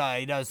 Trump,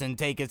 he doesn't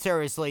take it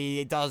seriously.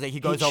 He does it. He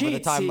goes over the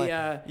time.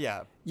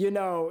 Yeah. You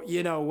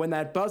know, when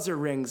that buzzer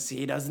rings,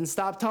 he doesn't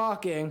stop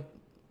talking.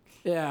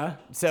 Yeah.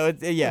 So,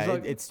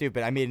 it's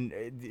stupid. I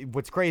mean,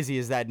 what's crazy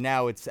is that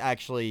now it's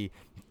actually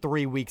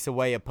 3 weeks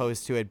away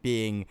opposed to it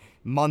being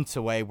months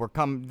away.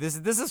 This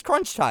is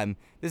crunch time.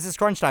 This is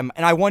crunch time.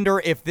 And I wonder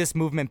if this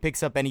movement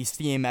picks up any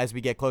steam as we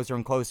get closer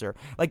and closer.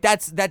 Like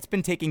that's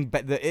been taking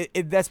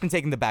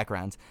the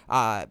background.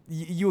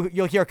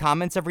 You'll hear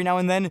comments every now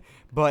and then,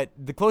 but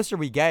the closer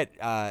we get,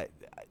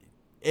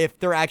 if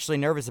they're actually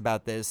nervous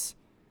about this,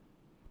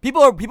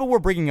 people were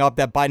bringing up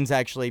that Biden's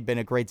actually been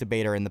a great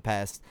debater in the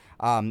past.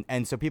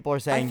 And so people are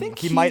saying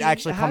he might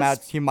actually come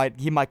out. He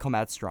might come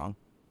out strong.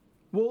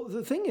 Well,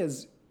 the thing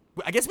is,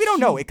 I guess we don't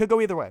know. It could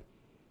go either way.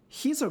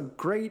 He's a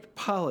great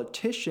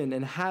politician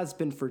and has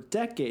been for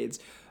decades.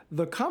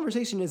 The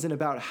conversation isn't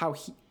about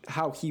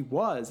how he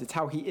was. It's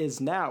how he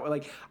is now.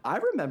 Like, I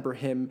remember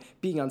him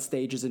being on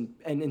stages and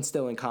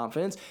instilling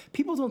confidence.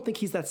 People don't think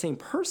he's that same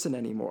person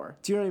anymore.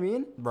 Do you know what I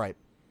mean? Right.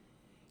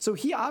 So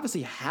he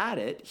obviously had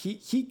it.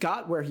 He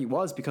got where he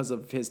was because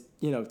of his,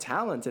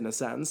 talent in a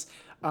sense.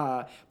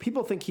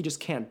 People think he just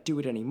can't do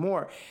it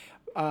anymore.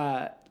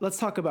 Let's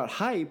talk about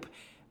hype.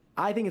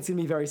 I think it's going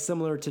to be very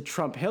similar to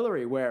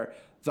Trump-Hillary, where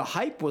the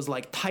hype was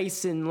like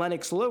Tyson,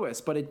 Lennox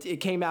Lewis, but it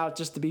came out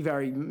just to be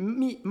very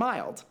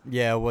mild.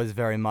 Yeah, it was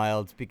very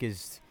mild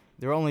because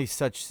there were only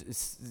so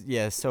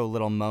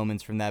little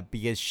moments from that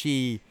because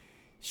she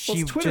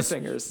Twitter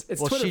fingers.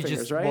 It's Twitter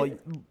fingers, right?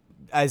 Well,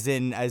 as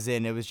in,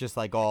 it was just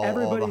like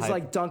everybody's all the hype.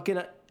 Like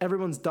dunking.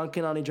 Everyone's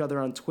dunking on each other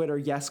on Twitter,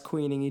 yes,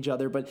 queening each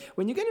other. But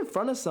when you get in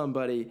front of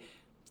somebody,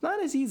 it's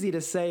not as easy to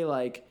say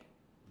like,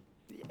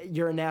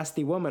 you're a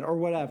nasty woman or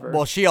whatever.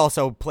 Well, she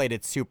also played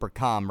it super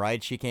calm,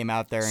 right? She came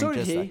out there so and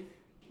did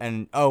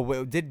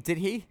he. Did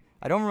he?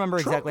 I don't remember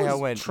exactly how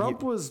it went.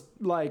 Trump was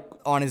like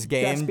on his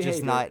game,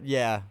 just not.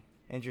 Yeah,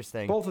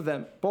 interesting. Both of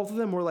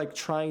them were like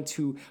trying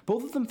to.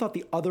 Both of them thought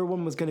the other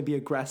one was going to be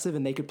aggressive,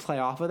 and they could play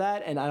off of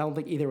that. And I don't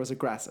think either was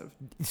aggressive.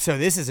 So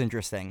this is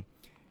interesting.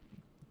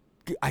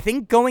 I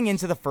think going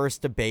into the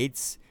first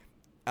debates,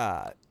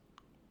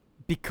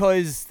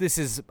 because this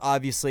is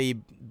obviously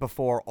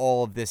before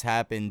all of this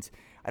happened,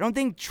 I don't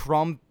think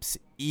Trump's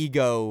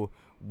ego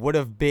would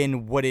have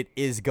been what it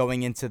is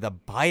going into the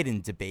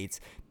Biden debates,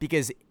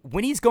 because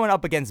when he's going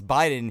up against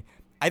Biden,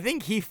 I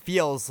think he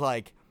feels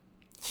like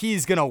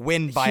he's going to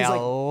win by a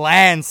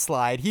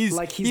landslide. He's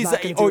not going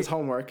to do his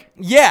homework.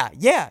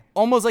 Yeah.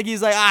 Almost like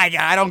he's like,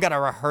 I don't got to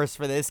rehearse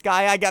for this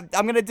guy.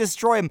 I'm going to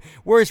destroy him.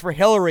 Whereas for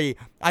Hillary,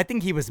 I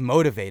think he was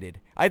motivated.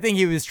 I think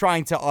he was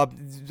trying to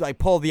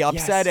pull the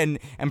upset and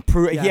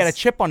prove. He had a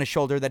chip on his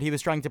shoulder that he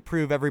was trying to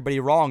prove everybody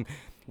wrong.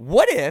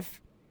 What if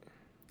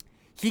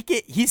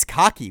he's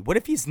cocky. What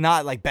if he's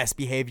not like best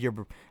behavior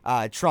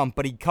Trump,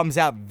 but he comes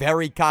out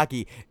very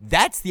cocky?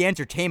 That's the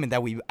entertainment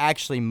that we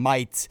actually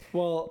might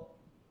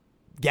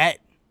get.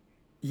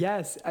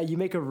 Yes, you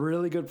make a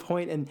really good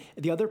point. And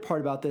the other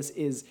part about this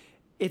is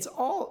it's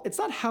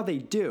not how they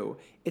do,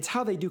 it's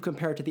how they do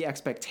compared to the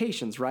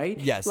expectations, right?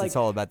 Yes, it's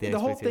all about the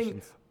expectations. Whole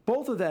thing,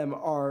 both of them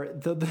are,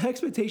 the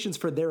expectations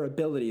for their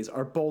abilities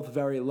are both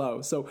very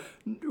low. So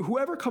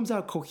whoever comes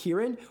out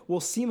coherent will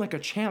seem like a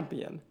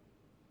champion.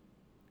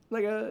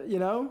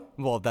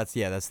 Well, that's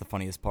the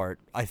funniest part.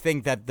 I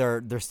think that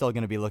they're still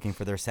going to be looking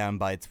for their sound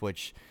bites,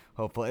 which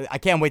hopefully I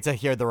can't wait to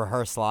hear the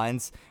rehearsed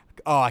lines.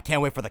 Oh, I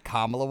can't wait for the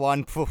Kamala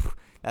one. Poof,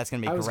 that's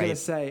going to be great.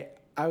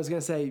 I was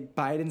gonna say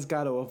Biden's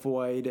got to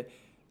avoid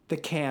the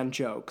canned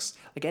jokes.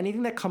 Like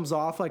anything that comes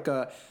off like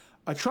a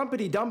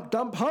trumpety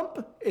dump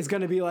hump is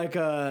gonna be like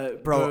a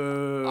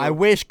bro. I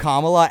wish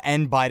Kamala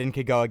and Biden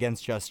could go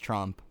against just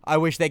Trump. I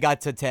wish they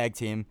got to tag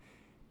team.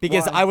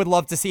 Because I would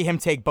love to see him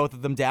take both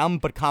of them down,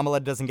 but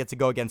Kamala doesn't get to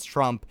go against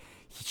Trump.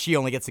 She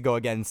only gets to go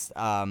against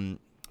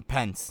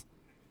Pence.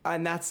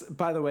 And that's,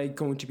 by the way,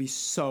 going to be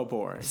so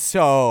boring.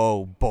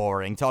 So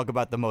boring. Talk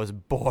about the most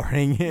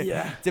boring.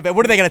 Yeah.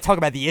 What are they going to talk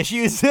about? The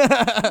issues?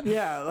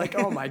 Yeah, like,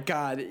 oh my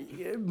God.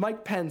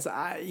 Mike Pence,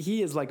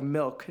 he is like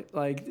milk.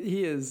 Like,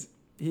 he is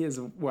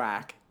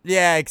whack.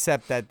 Yeah,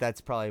 except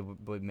that's probably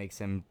what makes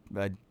him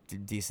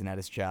decent at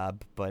his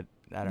job, but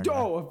I don't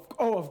know.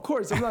 Of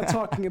course. I'm not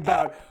talking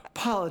about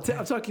politics.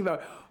 I'm talking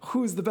about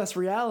who's the best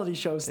reality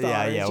show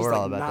star. Yeah, we're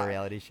all about the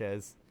reality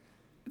shows.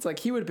 It's like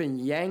he would have been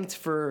yanked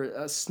for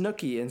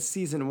Snooki in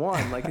season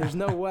 1. Like, there's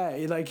no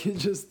way. Like, it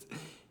just... do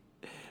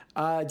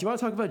you want to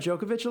talk about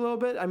Djokovic a little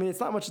bit? I mean, it's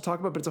not much to talk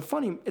about, but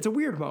it's a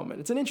weird moment.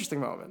 It's an interesting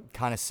moment.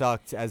 Kind of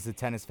sucked. As a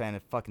tennis fan,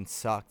 it fucking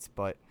sucked,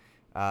 but...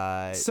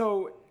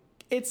 So...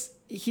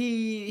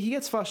 He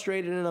gets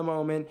frustrated in a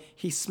moment.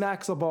 He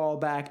smacks a ball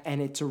back,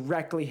 and it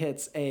directly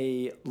hits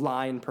a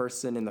line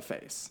person in the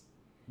face.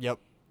 Yep.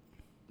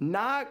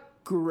 Not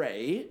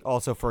great.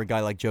 Also, for a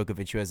guy like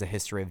Djokovic who has a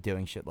history of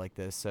doing shit like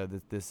this, so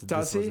this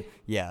he?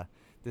 Yeah,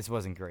 this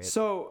wasn't great.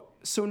 So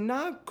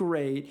not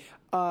great.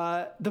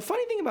 The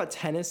funny thing about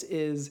tennis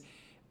is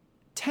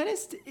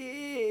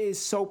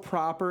so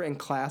proper and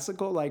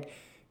classical. Like,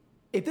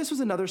 if this was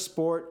another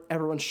sport,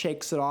 everyone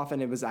shakes it off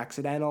and it was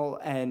accidental.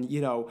 And,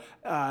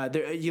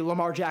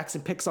 Lamar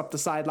Jackson picks up the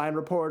sideline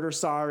reporter.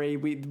 Sorry,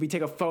 we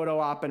take a photo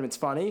op and it's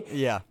funny.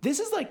 Yeah. This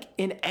is like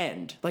an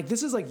end. Like,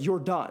 this is like, you're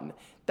done.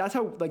 That's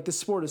how, like, the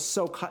sport is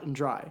so cut and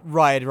dry.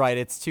 Right.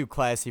 It's too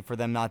classy for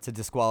them not to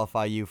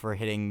disqualify you for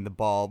hitting the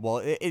ball.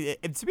 Well, to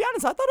be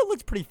honest, I thought it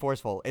looked pretty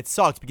forceful. It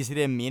sucked because he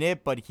didn't mean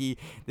it, but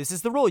this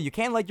is the rule. You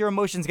can't let your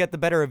emotions get the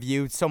better of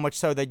you so much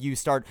so that you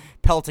start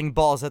pelting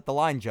balls at the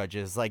line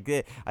judges. Like,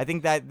 I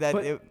think that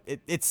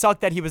it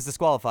sucked that he was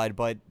disqualified,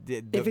 but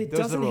if it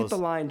doesn't hit the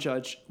line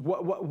judge,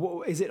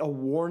 what is it a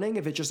warning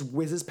if it just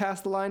whizzes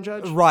past the line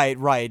judge?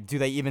 Right. Do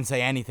they even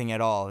say anything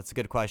at all? It's a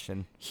good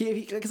question.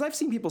 Because I've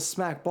seen people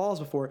smack balls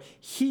before.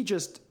 He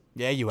just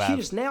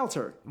nailed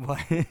her. What?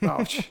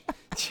 Oh,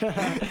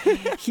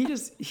 he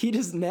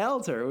just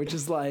nailed her, which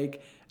is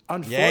like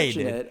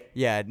unfortunate.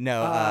 Yeah,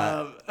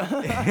 no.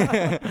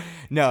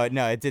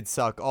 No, it did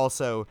suck.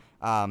 Also,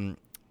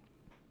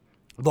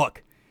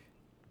 look,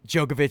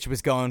 Djokovic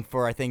was going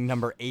for, I think,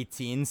 number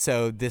 18,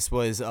 so this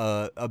was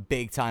a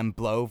big-time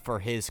blow for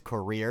his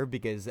career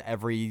because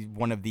every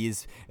one of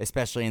these,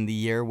 especially in the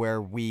year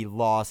where we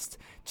lost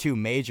 2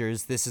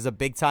 majors, this is a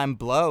big-time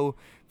blow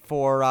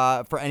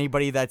for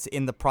anybody that's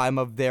in the prime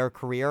of their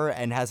career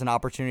and has an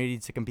opportunity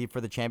to compete for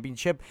the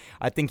championship.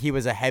 I think he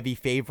was a heavy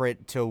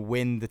favorite to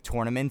win the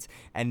tournament,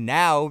 and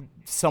now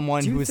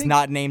someone who's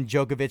not named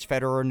Djokovic,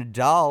 Federer, or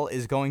Nadal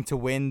is going to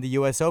win the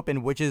U.S.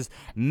 Open, which is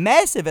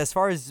massive as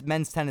far as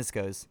men's tennis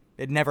goes.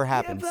 It never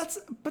happens. Yeah,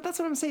 but that's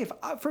what I'm saying.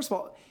 First of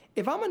all,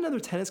 if I'm another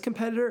tennis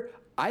competitor,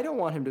 I don't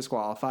want him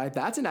disqualified.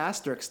 That's an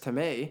asterisk to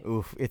me.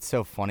 Oof, it's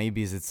so funny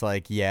because it's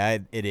like, yeah,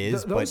 it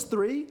is. Those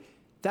three...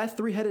 That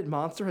 3-headed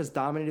monster has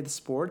dominated the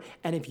sport,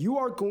 and if you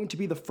are going to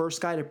be the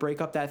first guy to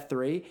break up that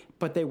 3,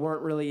 but they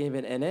weren't really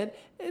even in it,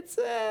 it's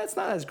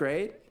not as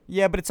great.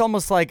 Yeah, but it's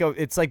almost like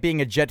it's like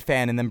being a Jet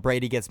fan and then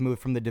Brady gets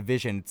moved from the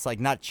division. It's like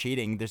not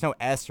cheating. There's no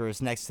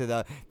asterisk next to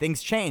the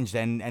things changed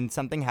and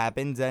something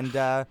happened and.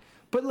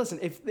 But listen,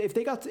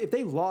 if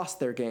they lost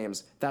their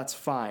games, that's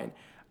fine.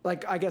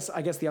 Like I guess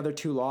the other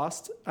 2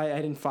 lost. I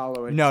didn't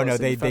follow it. No,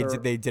 they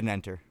didn't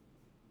enter.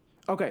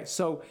 Okay,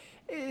 so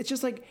it's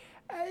just like.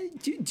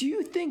 Do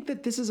you think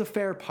that this is a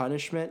fair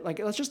punishment? Like,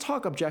 let's just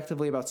talk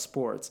objectively about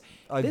sports.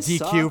 This DQ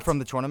sucked. From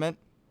the tournament?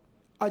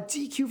 A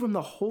DQ from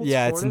the whole tournament?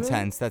 Yeah, it's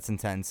intense. That's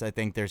intense. I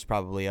think there's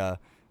probably a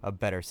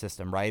better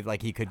system, right?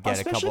 Like, he could get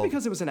a couple... Especially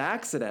because it was an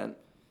accident.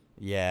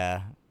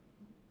 Yeah.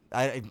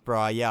 I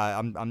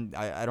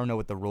don't know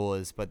what the rule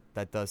is, but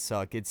that does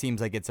suck. It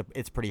seems like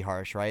it's pretty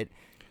harsh, right?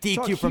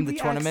 DQ from the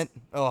tournament?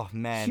 Oh,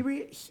 man.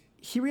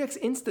 He reacts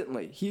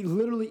instantly. He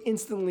literally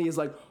instantly is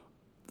like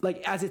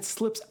as it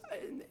slips...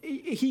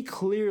 He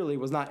clearly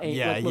was not.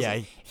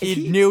 Yeah.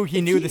 He knew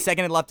the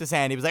second it left his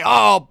hand. He was like,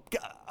 "Oh,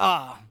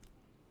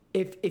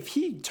 if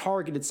he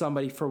targeted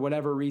somebody for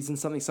whatever reason,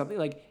 something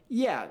like,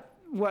 yeah,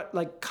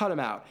 cut him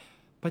out.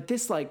 But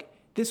this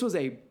was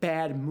a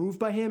bad move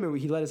by him, and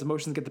he let his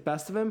emotions get the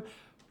best of him.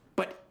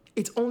 But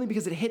it's only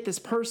because it hit this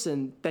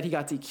person that he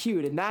got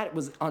DQ'd, and that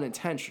was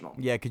unintentional.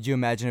 Yeah, could you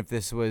imagine if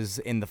this was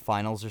in the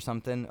finals or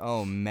something?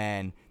 Oh,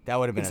 man. That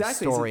would have been a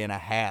story and a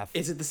half.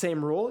 Is it the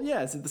same rule?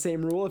 Yeah, is it the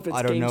same rule if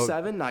it's Game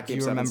 7, not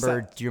Game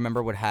 7? Do you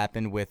remember what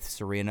happened with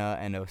Serena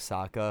and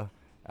Osaka?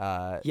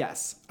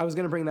 Yes. I was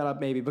going to bring that up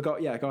maybe, but go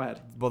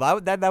ahead.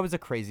 Well, that was a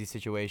crazy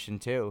situation,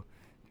 too,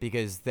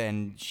 because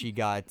then she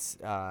got,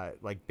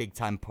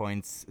 big-time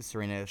points,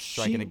 Serena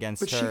striking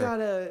against her.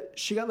 But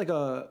she got like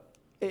a...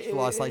 She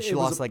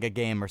lost a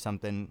game or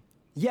something.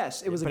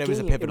 Yes, it was a game. But it was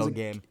a pivotal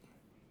game.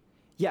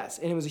 Yes,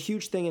 and it was a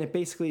huge thing, and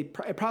it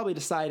probably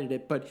decided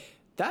it, but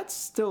that's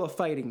still a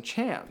fighting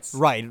chance.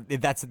 Right,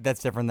 that's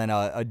different than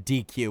a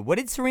DQ. What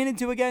did Serena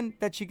do again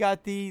that she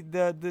got the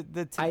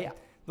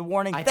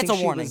warning? That's a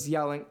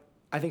warning.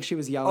 I think she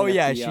was yelling. Oh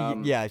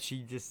yeah,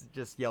 she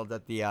just yelled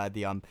at the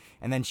and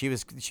then she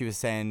was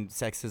saying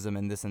sexism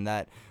and this and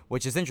that,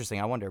 which is interesting.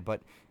 I wonder,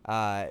 but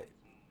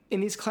in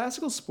these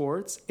classical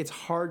sports, it's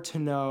hard to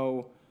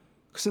know,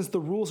 since the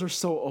rules are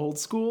so old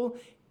school.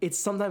 It's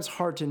sometimes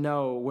hard to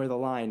know where the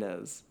line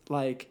is.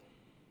 Like,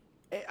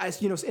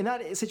 as you know, in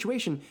that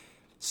situation,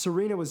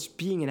 Serena was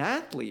being an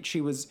athlete.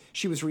 She was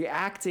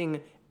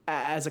reacting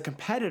as a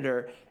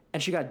competitor,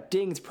 and she got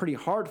dinged pretty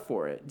hard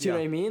for it. Do you know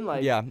what I mean?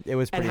 Like, yeah, it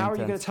was pretty And how intense.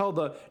 are you going to tell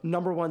the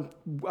number one,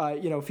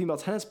 female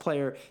tennis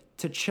player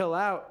to chill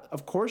out?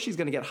 Of course she's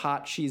going to get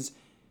hot. She's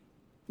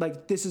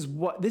like, this is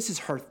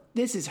her.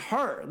 This is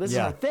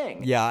her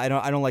thing. Yeah, I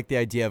don't like the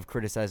idea of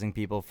criticizing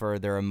people for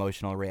their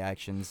emotional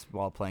reactions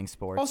while playing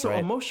sports. Also, right?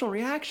 Emotional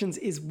reactions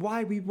is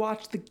why we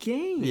watch the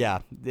game. Yeah,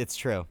 it's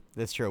true.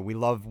 That's true. We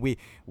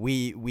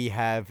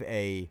have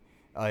a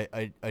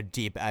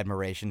deep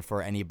admiration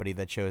for anybody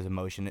that shows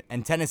emotion,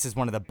 and tennis is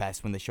one of the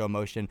best when they show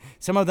emotion.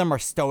 Some of them are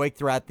stoic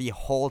throughout the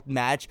whole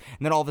match,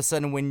 and then all of a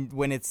sudden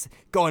when it's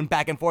going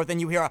back and forth and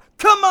you hear a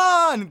 "come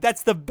on,"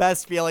 that's the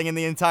best feeling in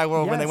the entire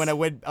world. Yes. When they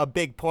win a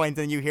big point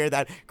and you hear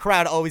that,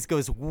 crowd always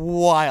goes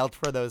wild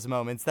for those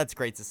moments. That's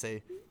great to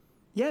see.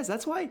 Yes,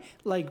 that's why,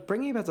 like,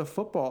 bringing it back to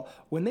football,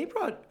 when they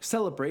brought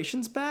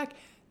celebrations back,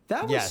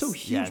 that was so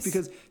huge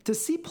because to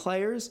see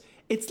players,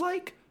 it's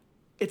like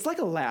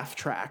a laugh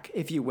track,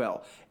 if you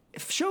will.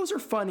 Shows are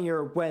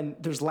funnier when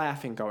there's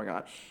laughing going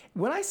on.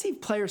 When I see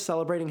players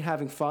celebrating,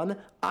 having fun,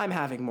 I'm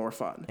having more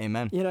fun.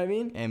 Amen. You know what I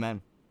mean?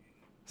 Amen.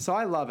 So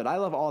I love it. I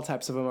love all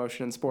types of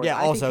emotion in sports. Yeah,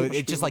 also,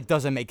 it just,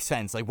 doesn't make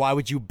sense. Like, why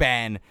would you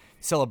ban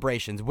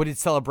celebrations? What did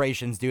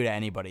celebrations do to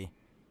anybody?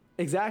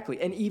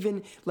 Exactly. And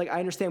even, I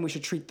understand we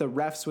should treat the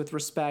refs with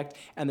respect,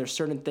 and there's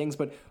certain things,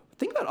 but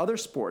think about other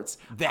sports.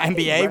 The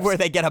NBA, where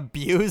they get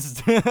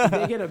abused.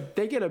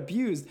 they get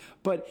abused.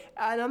 But,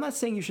 and I'm not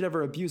saying you should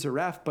ever abuse a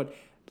ref, but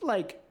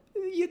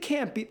they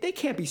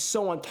can't be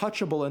so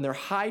untouchable in their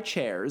high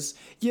chairs,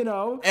 you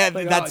know? And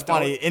that's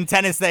funny. In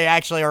tennis, they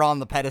actually are on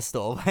the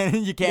pedestal.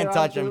 You can't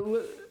touch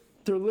them.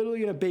 They're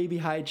literally in a baby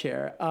high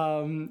chair.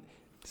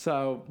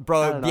 So,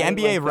 bro, the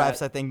NBA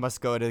refs, I think,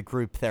 must go to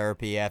group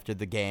therapy after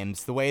the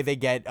games. The way they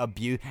get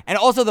abused, and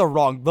also they're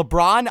wrong.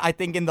 LeBron, I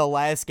think, in the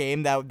last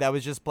game that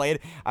was just played,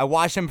 I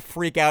watched him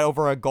freak out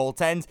over a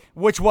goaltend,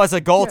 which was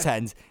a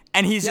goaltend,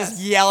 and he's just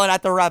yelling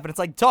at the ref, and it's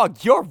like, dog,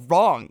 you're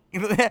wrong.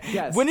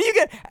 Yes. When you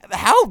get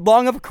how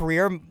long of a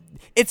career?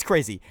 It's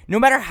crazy. No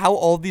matter how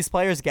old these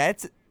players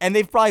get, and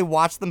they've probably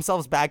watched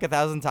themselves back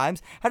 1,000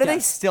 times, how do they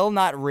still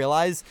not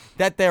realize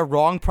that they're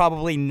wrong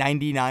probably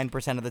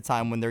 99% of the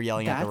time when they're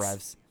yelling at the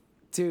refs?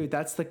 Dude,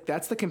 that's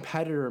the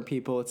competitor in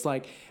people. It's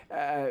like,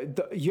 I'm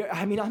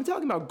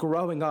talking about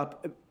growing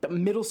up,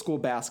 middle school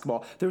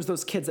basketball. There's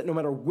those kids that no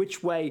matter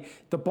which way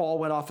the ball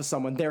went off of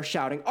someone, they're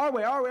shouting, "Our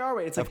way, our way, our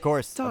way." It's like, of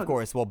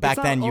course. Well,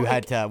 back then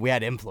we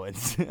had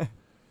influence.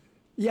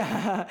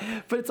 Yeah,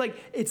 but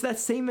it's that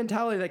same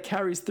mentality that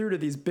carries through to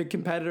these big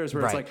competitors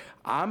where it's like,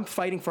 I'm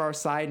fighting for our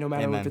side no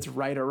matter if it's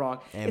right or wrong.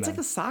 Amen. It's like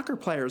the soccer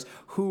players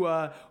who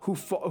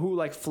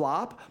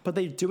flop, but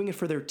they're doing it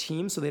for their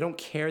team, so they don't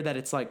care that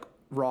it's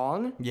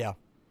wrong. Yeah.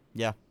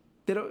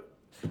 They don't.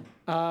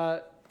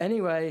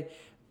 Anyway,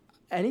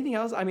 anything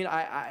else? I mean,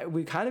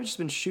 we kind of just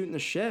been shooting the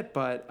shit,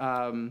 but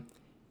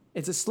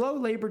it's a slow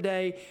Labor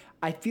Day.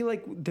 I feel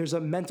like there's a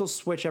mental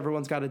switch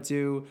everyone's got to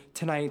do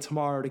tonight and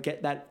tomorrow to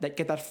get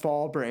that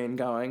fall brain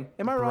going.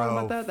 Am I wrong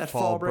about that? That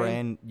fall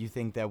brain? You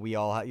think that we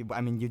all?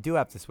 You do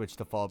have to switch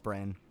to fall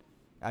brain.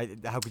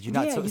 How could you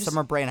not? Yeah,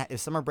 summer brain. If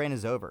summer brain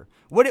is over,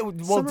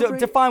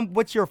 define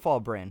what's your fall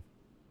brain.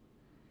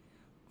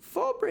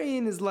 Fall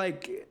brain is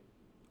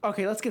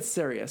okay, let's get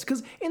serious.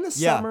 Because in the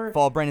summer...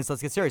 fall brain is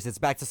let's get serious. It's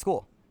back to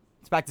school.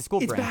 It's back to school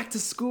brain.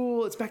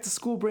 It's back to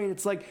school brain.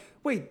 It's like,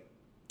 wait,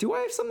 do I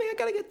have something I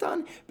got to get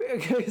done?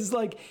 Because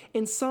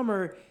in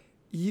summer,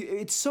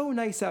 it's so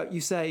nice out.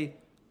 You say,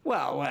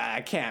 well,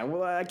 I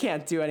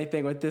can't do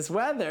anything with this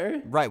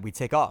weather. Right, we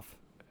take off.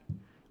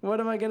 What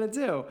am I going to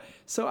do?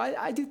 So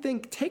I do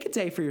think, take a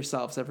day for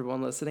yourselves,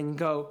 everyone listening, and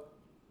go,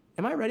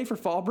 Am I ready for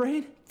fall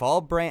brain?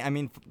 Fall brain. I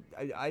mean,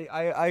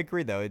 I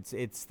agree though.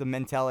 It's the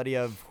mentality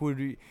of who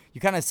do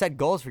you kind of set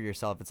goals for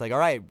yourself. It's like, all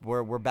right,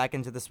 we're back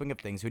into the swing of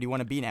things. Who do you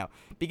want to be now?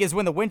 Because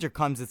when the winter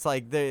comes, it's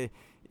like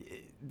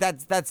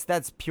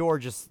that's pure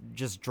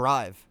just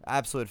drive,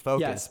 absolute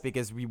focus. Yes.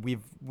 Because we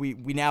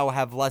now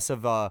have less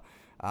of a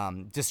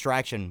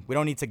distraction. We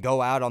don't need to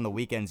go out on the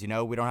weekends. We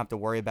don't have to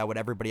worry about what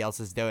everybody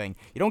else is doing.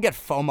 You don't get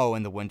FOMO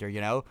in the winter. What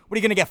are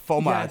you gonna get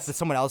FOMO at? If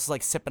someone else is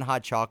like sipping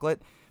hot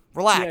chocolate?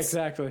 Relax.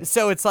 Yeah, exactly.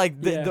 So it's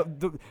like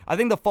I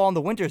think the fall and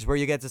the winter is where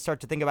you get to start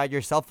to think about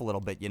yourself a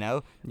little bit.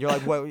 You're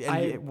like,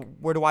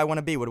 where do I want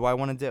to be? What do I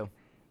want to do?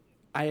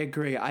 I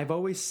agree. I've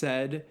always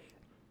said,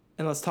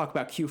 and let's talk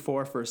about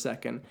Q4 for a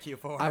second.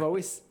 Q4.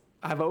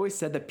 I've always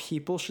said that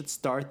people should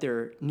start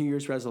their New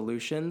Year's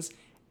resolutions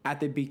at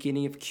the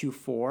beginning of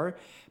Q4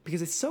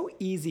 because it's so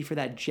easy for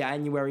that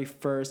January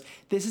 1st.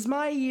 This is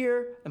my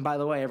year. And by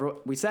the way,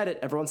 we said it.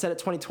 Everyone said it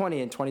 2020,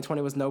 and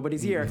 2020 was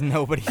nobody's year.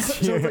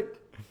 Nobody's year.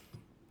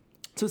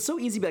 So it's so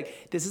easy to be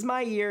like, this is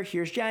my year,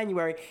 here's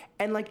January.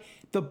 And like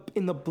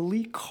in the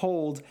bleak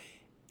cold,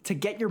 to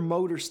get your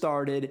motor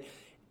started,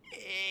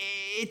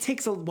 it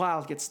takes a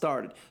while to get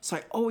started. So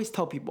I always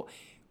tell people,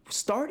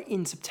 start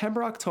in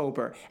September,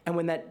 October, and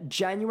when that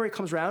January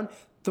comes around,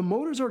 the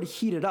motor's already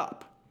heated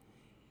up.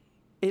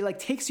 It like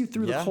takes you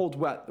through the cold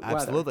weather.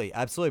 Absolutely.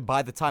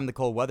 By the time the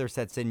cold weather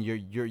sets in,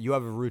 you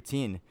have a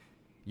routine.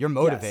 You're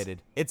motivated.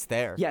 Yes. It's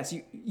there. Yes,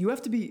 you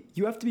have to be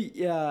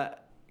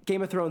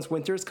Game of Thrones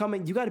winter is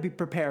coming. You got to be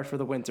prepared for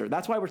the winter.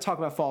 That's why we're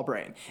talking about fall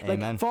brain. Amen.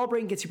 Like fall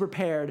brain gets you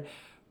prepared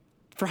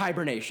for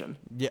hibernation.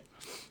 Yeah.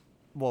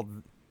 Well,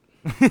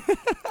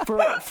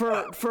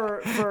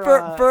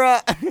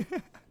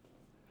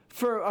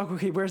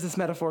 okay, where's this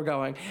metaphor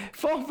going?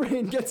 Fall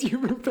brain gets you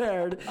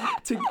prepared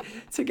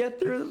to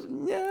get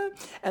through. Yeah.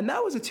 And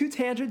that was a 2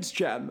 tangents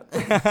gem.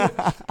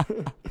 That's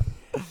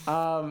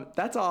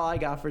all I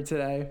got for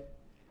today.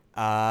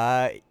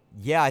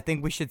 Yeah, I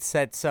think we should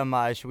set some.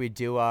 Should we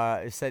do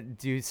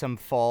some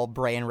fall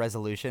brain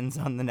resolutions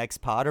on the next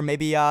pod, or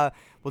maybe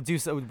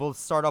we'll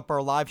start up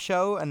our live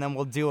show and then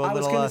we'll do a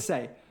little.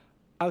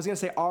 I was gonna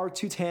say our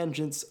 2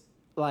 tangents,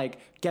 like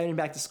getting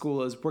back to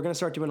school, is we're gonna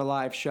start doing a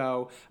live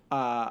show.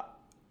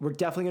 We're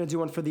definitely gonna do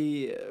one for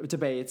the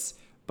debates,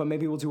 but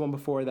maybe we'll do one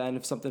before then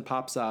if something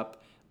pops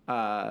up.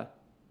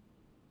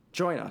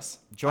 Join us.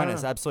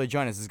 Absolutely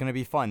join us. It's going to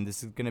be fun.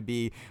 This is going to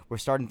be, we're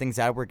starting things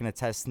out. We're going to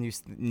test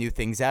new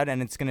things out,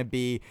 and it's going to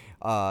be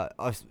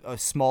a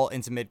small,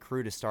 intimate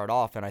crew to start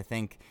off, and I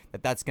think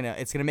it's going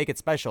to make it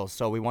special.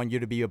 So we want you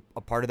to be a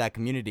part of that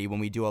community when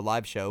we do a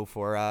live show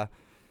for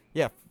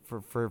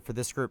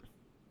this group.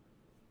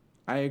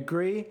 I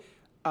agree.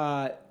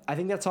 I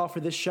think that's all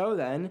for this show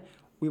then.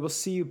 We will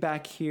see you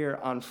back here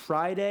on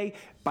Friday.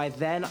 By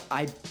then,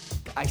 I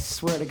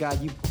swear to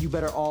God, you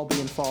better all be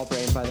in fall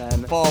brain by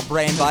then. Fall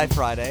brain by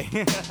Friday.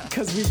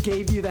 Because we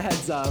gave you the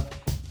heads up.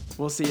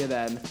 We'll see you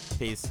then.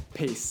 Peace.